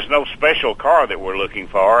there's no special car that we're looking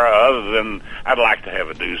for, other than I'd like to have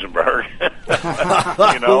a Duesenberg. We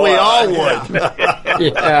all would.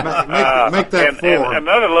 Yeah. Make that four. And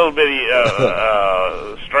another little bitty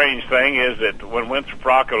strange thing is that when Winthrop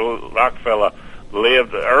Rockefeller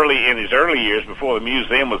lived in his early years, before the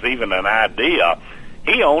museum was even an idea,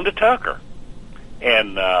 he owned a Tucker.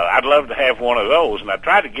 And I'd love to have one of those, and I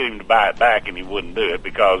tried to get him to buy it back, and he wouldn't do it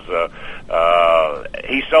because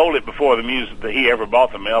he sold it before he ever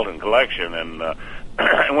bought the Melton collection. And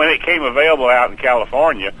when it came available out in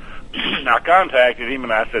California, I contacted him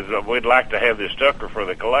and I said, we'd like to have this Tucker for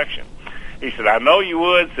the collection. He said, I know you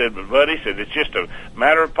would, but Buddy said, it's just a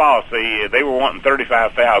matter of policy. They were wanting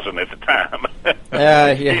 $35,000 at the time.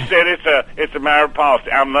 Yeah. He said, it's a matter of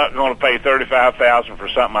policy. I'm not going to pay $35,000 for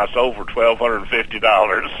something I sold for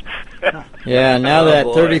 $1,250. Yeah, now that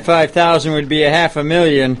 $35,000 would be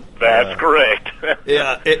 $500,000. That's correct.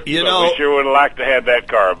 Yeah, we sure would like to have that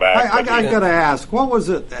car back. I got to ask, what was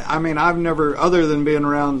it? I mean, I've never, other than being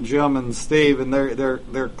around Jim and Steve, and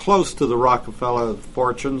they're close to the Rockefeller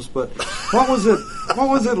fortunes, but what was it? What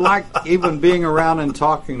was it like even being around and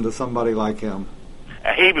talking to somebody like him?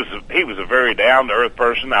 He was a very down to earth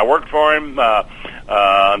person. I worked for him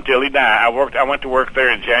until he died. I went to work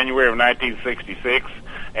there in January of 1966.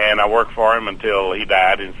 And I worked for him until he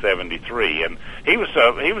died in '73. And he was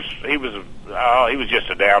just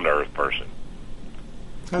a down to earth person.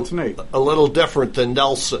 That's neat. A little different than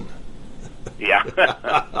Nelson. Yeah.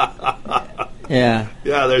 Yeah.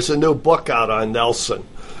 Yeah. There's a new book out on Nelson.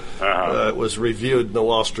 It was reviewed in the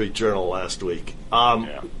Wall Street Journal last week.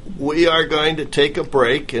 We are going to take a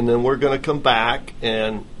break, and then we're going to come back,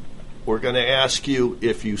 and we're going to ask you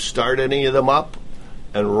if you start any of them up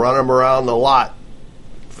and run them around the lot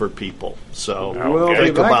for people. So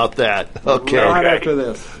think about that. Okay. Right after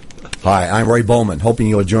this. Hi, I'm Ray Bowman, hoping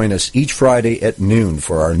you'll join us each Friday at noon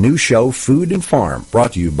for our new show, Food and Farm,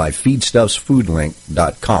 brought to you by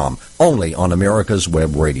FeedstuffsFoodLink.com, only on America's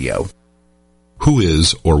Web Radio. Who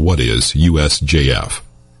is or what is USJF?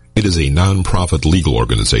 It is a non-profit legal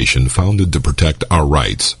organization founded to protect our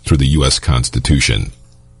rights through the U.S. Constitution.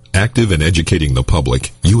 Active in educating the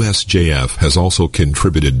public, USJF has also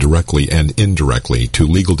contributed directly and indirectly to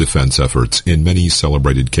legal defense efforts in many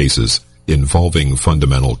celebrated cases involving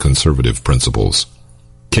fundamental conservative principles.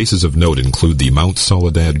 Cases of note include the Mount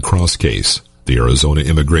Soledad Cross case, the Arizona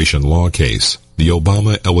immigration law case, the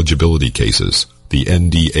Obama eligibility cases, the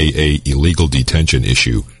NDAA illegal detention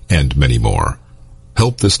issue, and many more.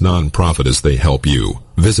 Help this nonprofit as they help you.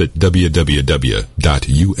 Visit www.usjf.net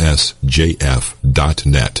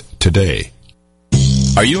today.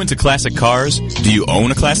 Are you into classic cars? Do you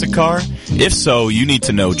own a classic car? If so, you need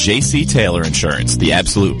to know J.C. Taylor Insurance, the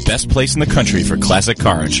absolute best place in the country for classic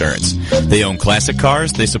car insurance. They own classic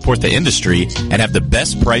cars, they support the industry, and have the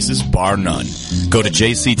best prices bar none. Go to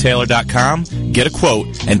jctaylor.com, get a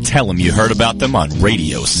quote, and tell them you heard about them on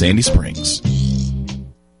Radio Sandy Springs.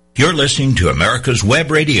 You're listening to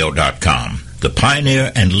AmericasWebRadio.com, the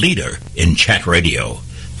pioneer and leader in chat radio.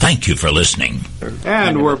 Thank you for listening.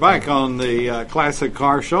 And we're back on the Classic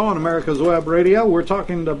Car Show on America's Web Radio. We're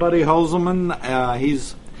talking to Buddy Hoelzeman.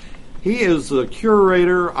 He is the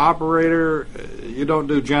curator, operator. You don't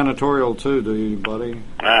do janitorial too, do you, Buddy?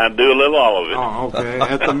 I do a little all of it. Oh, okay.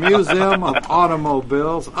 At the Museum of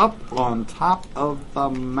Automobiles, up on top of the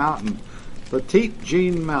mountain, Petite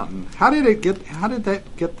Jean Mountain. How did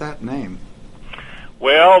that get that name?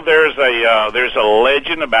 Well, there's a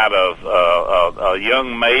legend about a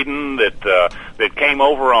young maiden that came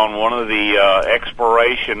over on one of the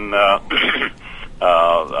exploration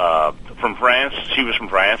from France. She was from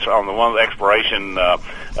France on one of the exploration up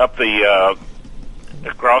the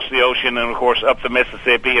across the ocean and of course up the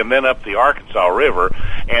Mississippi and then up the Arkansas River,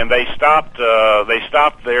 and they stopped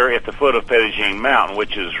there at the foot of Petite Jean Mountain,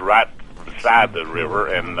 which is right beside the river,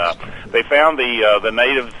 and they found the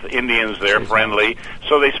native Indians there friendly,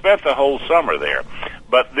 so they spent the whole summer there.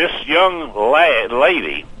 But this young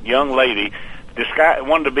lady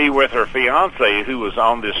wanted to be with her fiance who was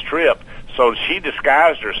on this trip, so she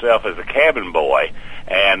disguised herself as a cabin boy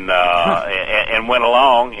and went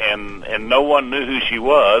along, and no one knew who she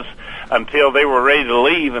was until they were ready to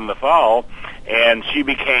leave in the fall. And she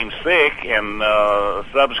became sick, and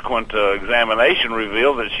subsequent examination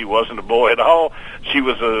revealed that she wasn't a boy at all. She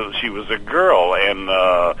was a girl, and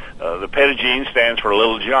the Petite Jean stands for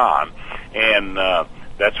Little John, and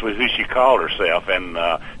that's who she called herself. And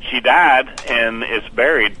she died and is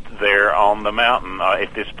buried there on the mountain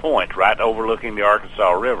at this point, right overlooking the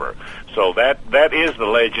Arkansas River. So that is the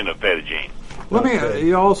legend of Petite Jean.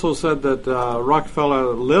 You also said that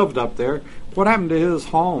Rockefeller lived up there. What happened to his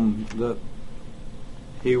home that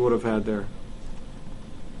he would have had there?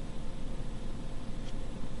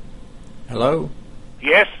 Hello?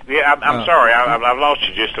 Yes, yeah, I'm sorry. I've lost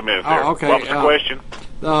you just a minute there. Okay. What was the question?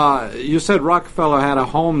 You said Rockefeller had a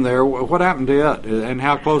home there. What happened to it, and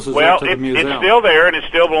how close is it to the museum? It's still there, and it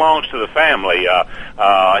still belongs to the family. He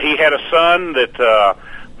had a son that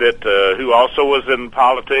who also was in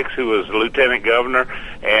politics, who was lieutenant governor,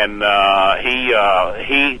 and he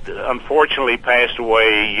unfortunately passed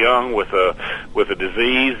away young with a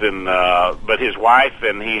disease, and but his wife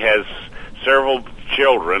and he has several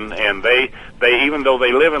children, and they even though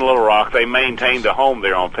they live in Little Rock, they maintained a home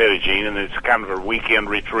there on Petite Jean, and it's kind of a weekend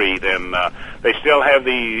retreat, and they still have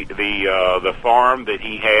the farm that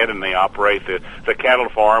he had, and they operate the cattle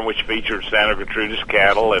farm, which featured Santa Gertrudis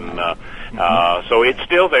cattle, and so it's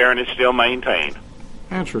still there and it's still maintained.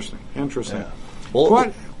 Interesting. Yeah.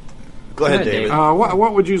 Well, go ahead, David.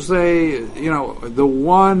 What would you say, the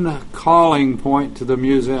one calling point to the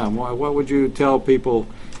museum? What would you tell people,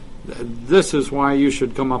 this is why you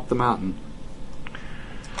should come up the mountain?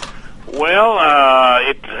 Well,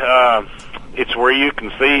 it's where you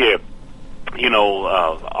can see,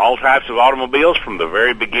 all types of automobiles from the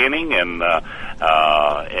very beginning and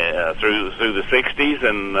through the 60s,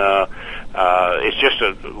 and it's just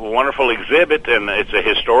a wonderful exhibit, and it's a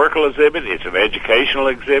historical exhibit. It's an educational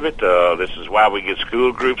exhibit. This is why we get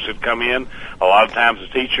school groups that come in. A lot of times the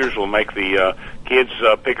teachers will make the kids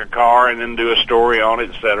pick a car and then do a story on it,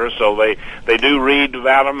 etc. So they do read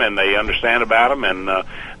about them and they understand about them, and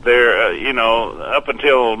they're up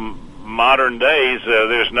until modern days,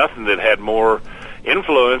 there's nothing that had more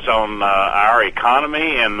influence on our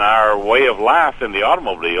economy and our way of life than the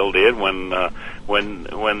automobile did when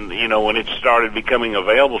it started becoming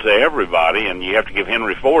available to everybody. And you have to give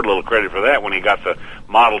Henry Ford a little credit for that when he got the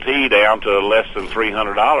Model T down to less than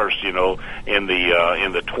 $300, in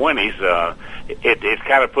the 20s. It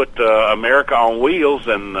kind of put America on wheels,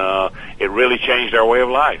 and it really changed our way of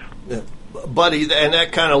life. Yeah. Buddy, and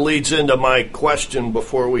that kind of leads into my question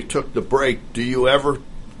before we took the break. Do you ever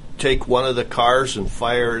take one of the cars and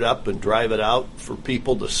fire it up and drive it out for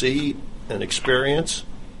people to see and experience?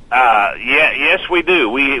 Yes, we do.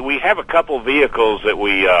 We have a couple vehicles that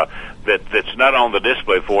we that's not on the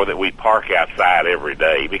display for that we park outside every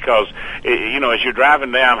day because as you're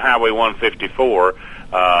driving down Highway 154,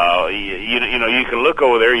 you can look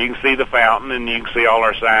over there, you can see the fountain, and you can see all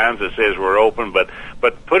our signs that says we're open. But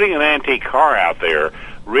putting an antique car out there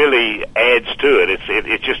really adds to it.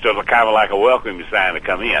 It's just kind of like a welcoming sign to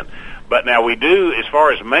come in. But now we do, as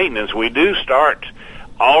far as maintenance, we do start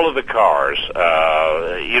all of the cars,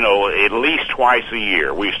 at least twice a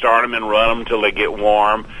year. We start them and run them until they get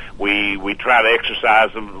warm. We try to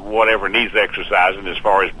exercise them, whatever needs exercising, as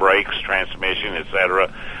far as brakes, transmission,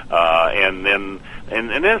 etc. And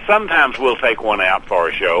then sometimes we'll take one out for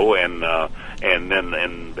a show, and or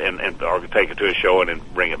take it to a show and then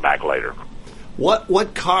bring it back later.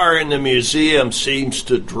 What car in the museum seems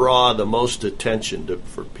to draw the most attention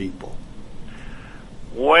for people?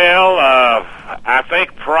 Well, I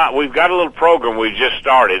think we've got a little program we just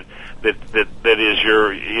started that is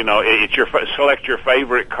it's your select your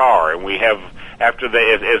favorite car, and we have after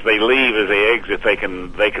as they leave, as they exit, they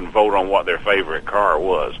can vote on what their favorite car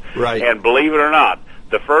was. Right. And believe it or not,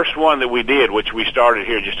 the first one that we did, which we started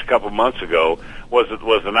here just a couple months ago, was the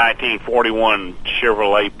 1941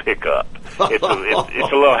 Chevrolet pickup. It's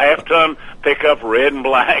a little half-ton pickup, red and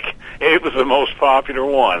black. It was the most popular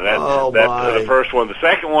one. The first one. The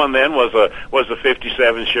second one then was a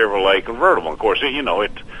 57 Chevrolet convertible. Of course,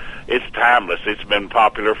 it's timeless. It's been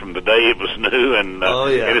popular from the day it was new, and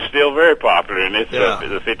it is still very popular. And it's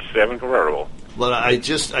the 57 convertible. But I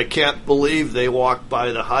can't believe they walk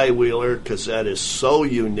by the high wheeler because that is so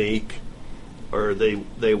unique. Or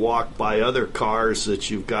they walk by other cars that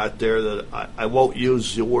you've got there that I won't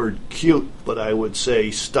use the word cute, but I would say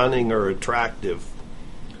stunning or attractive.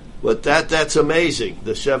 But that's amazing.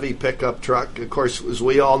 The Chevy pickup truck, of course, as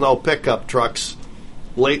we all know, pickup trucks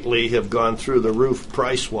lately have gone through the roof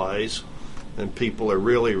price-wise, and people are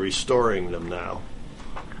really restoring them now.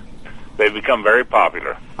 They've become very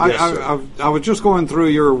popular. I was just going through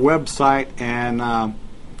your website, and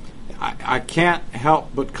I can't help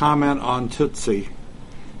but comment on Tootsie.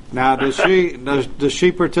 Now, does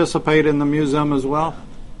she participate in the museum as well?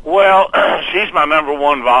 Well, she's my number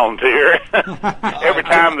one volunteer. Every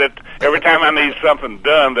time I need something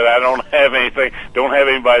done that I don't have anybody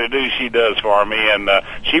to do, she does for me, and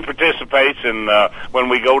she participates in when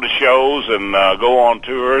we go to shows and go on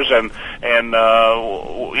tours, and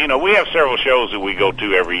we have several shows that we go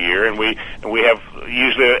to every year, and we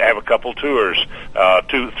usually have a couple tours,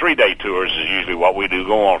 3-day tours is usually what we do.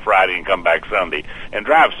 Go on Friday and come back Sunday and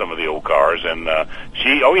drive some of the old cars, and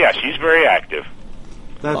she's very active.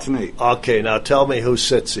 That's neat. Okay, now tell me who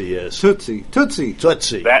Tootsie is. Tootsie.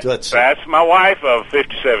 That's my wife of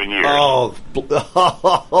 57 years.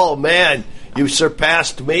 Oh, man, you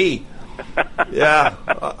surpassed me. Yeah,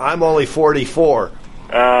 I'm only 44.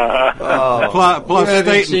 Plus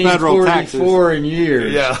state and federal taxes. 44 in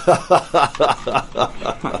years. Yeah.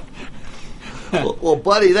 Well,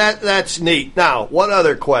 buddy, that's neat. Now, one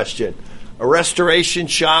other question. A restoration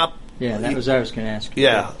shop? Yeah, that was what I was going to ask you.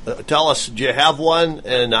 Yeah. Tell us, do you have one,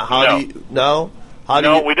 and how do you... No?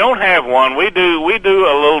 We don't have one. We do a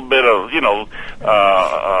little bit of,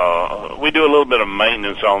 we do a little bit of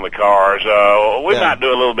maintenance on the cars. We might do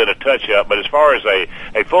a little bit of touch-up, but as far as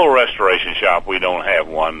a full restoration shop, we don't have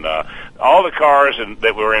one. All the cars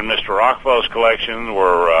that were in Mr. Rockwell's collection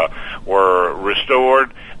were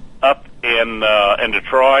restored up in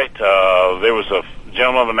Detroit. There was a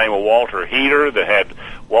gentleman by the name of Walter Heater that had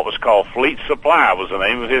what was called Fleet Supply was the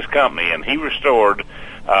name of his company, and he restored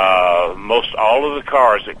most all of the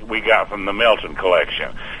cars that we got from the Melton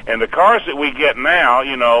collection. And the cars that we get now,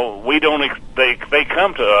 we don't. They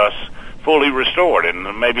come to us fully restored,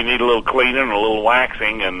 and maybe need a little cleaning and a little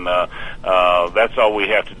waxing, and that's all we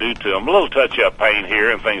have to do to them. A little touch-up paint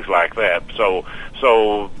here and things like that. So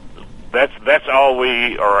that's all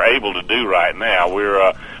we are able to do right now.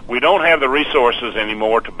 We don't have the resources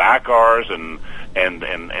anymore to buy cars and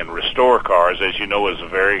restore cars. As you know, is a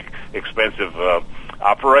very expensive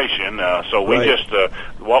operation. So we just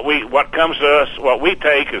what comes to us, what we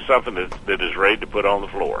take is something that is ready to put on the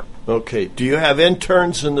floor. Okay. Do you have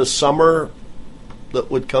interns in the summer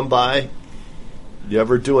that would come by? Do you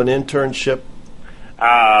ever do an internship?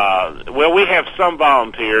 Well, we have some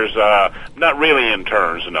volunteers, not really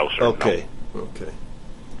interns, no, sir. Okay. No. Okay.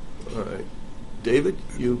 All right. David,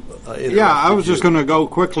 you... I was just going to go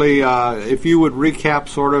quickly, if you would recap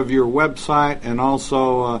sort of your website and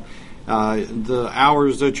also the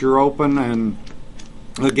hours that you're open, and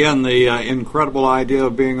again, the incredible idea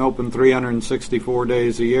of being open 364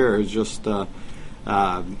 days a year is just,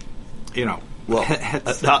 Well,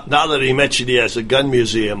 now that he mentioned he has a gun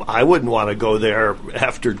museum, I wouldn't want to go there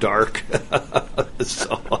after dark.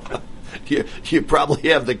 So you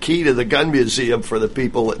probably have the key to the gun museum for the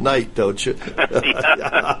people at night, don't you?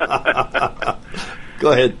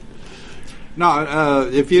 Go ahead. No,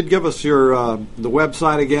 if you'd give us your the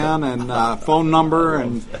website again and phone number,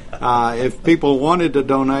 and if people wanted to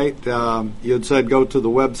donate, you'd said go to the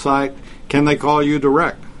website. Can they call you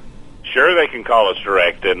direct? Sure, they can call us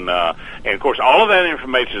direct, and of course, all of that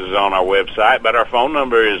information is on our website. But our phone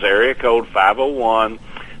number is area code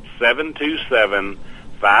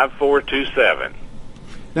 501-727-5427.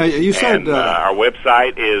 Now you said our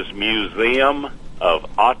website is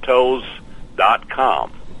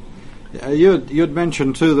museumofautos.com. You'd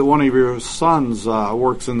mentioned too that one of your sons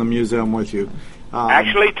works in the museum with you.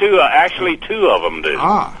 Actually, two of them do.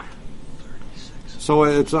 So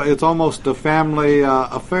it's almost a family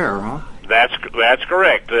affair, huh? That's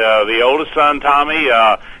correct. The oldest son, Tommy,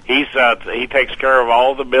 he takes care of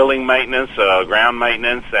all the building maintenance, ground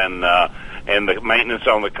maintenance, and the maintenance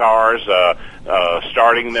on the cars,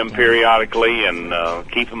 starting them periodically and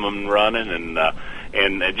keeping them running,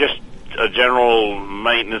 and just a general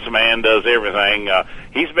maintenance man, does everything.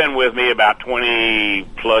 He's been with me about 20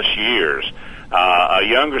 plus years. A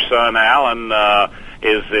younger son, Alan,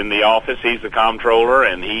 is in the office. He's the comptroller,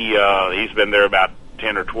 and he's been there about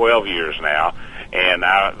 10 or 12 years now. And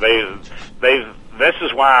this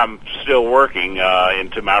is why I'm still working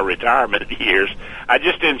into my retirement years. I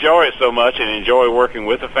just enjoy it so much and enjoy working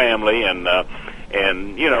with the family, and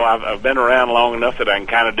you know, I've been around long enough that I can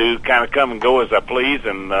kind of come and go as I please,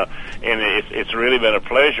 and it's really been a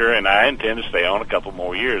pleasure, and I intend to stay on a couple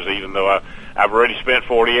more years, even though I've already spent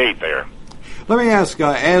 48 there. Let me ask,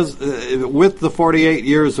 with the 48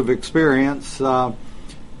 years of experience,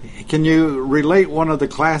 can you relate one of the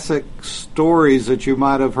classic stories that you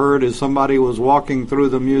might have heard as somebody was walking through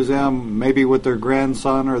the museum, maybe with their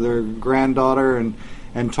grandson or their granddaughter, and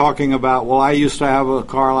talking about, well, I used to have a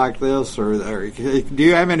car like this, or do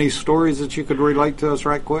you have any stories that you could relate to us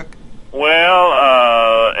right quick? Well,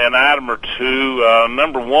 an item or two.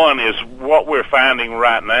 Number one is what we're finding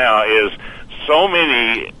right now is so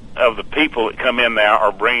many of the people that come in now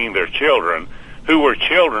are bringing their children, who were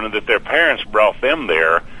children that their parents brought them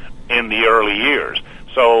there in the early years.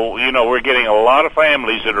 So, you know, we're getting a lot of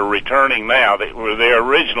families that are returning now that were there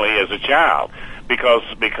originally as a child because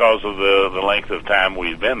of the length of time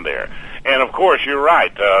we've been there. And, of course, you're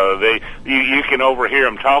right. You can overhear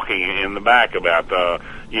them talking in the back about,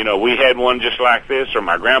 you know, we had one just like this, or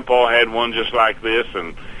my grandpa had one just like this.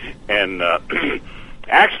 And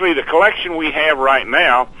actually, the collection we have right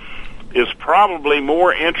now is probably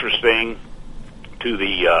more interesting to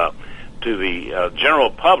the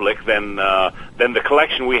general public than the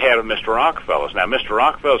collection we had of Mr. Rockefeller's. Now, Mr.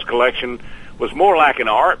 Rockefeller's collection was more like an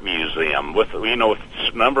art museum with a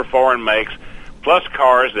number of foreign makes, plus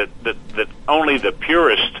cars that only the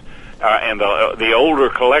purist and the older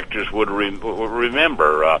collectors would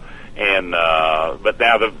remember. But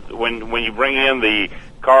now when you bring in the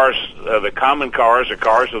cars, the common cars, or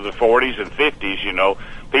cars of the 40s and 50s, you know,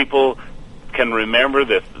 people can remember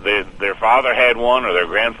that their father had one or their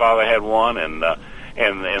grandfather had one, and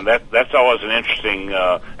that's always an interesting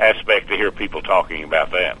aspect to hear people talking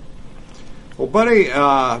about that. Well, Buddy,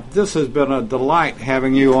 this has been a delight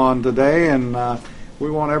having you on today, and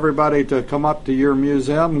we want everybody to come up to your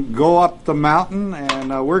museum, go up the mountain,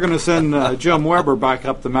 and we're going to send Jim Weber back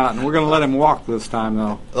up the mountain. We're going to let him walk this time,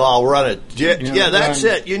 though. Oh, I'll run it. Yeah, that's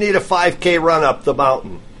it. You need a 5K run up the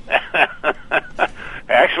mountain.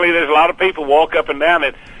 Actually, there's a lot of people walk up and down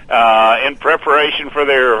it in preparation for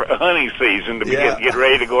their hunting season to get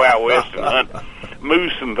ready to go out west and hunt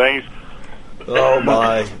moose and things. Oh,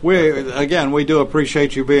 my. We do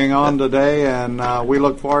appreciate you being on today, and we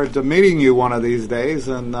look forward to meeting you one of these days.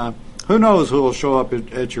 And who knows who will show up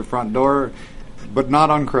at your front door, but not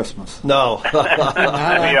on Christmas. No.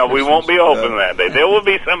 Yeah, we won't be open that day. There will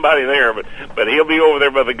be somebody there, but he'll be over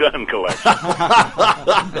there by the gun collection.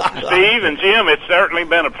 Steve and Jim, it's certainly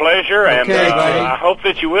been a pleasure, and I hope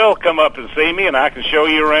that you will come up and see me, and I can show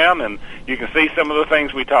you around, and you can see some of the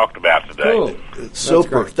things we talked about today. Cool.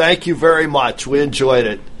 Super. Thank you very much. We enjoyed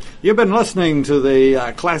it. You've been listening to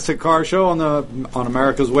the Classic Car Show on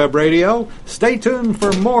America's Web Radio. Stay tuned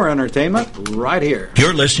for more entertainment right here.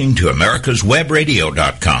 You're listening to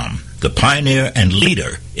America'sWebRadio.com, the pioneer and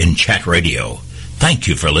leader in chat radio. Thank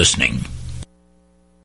you for listening.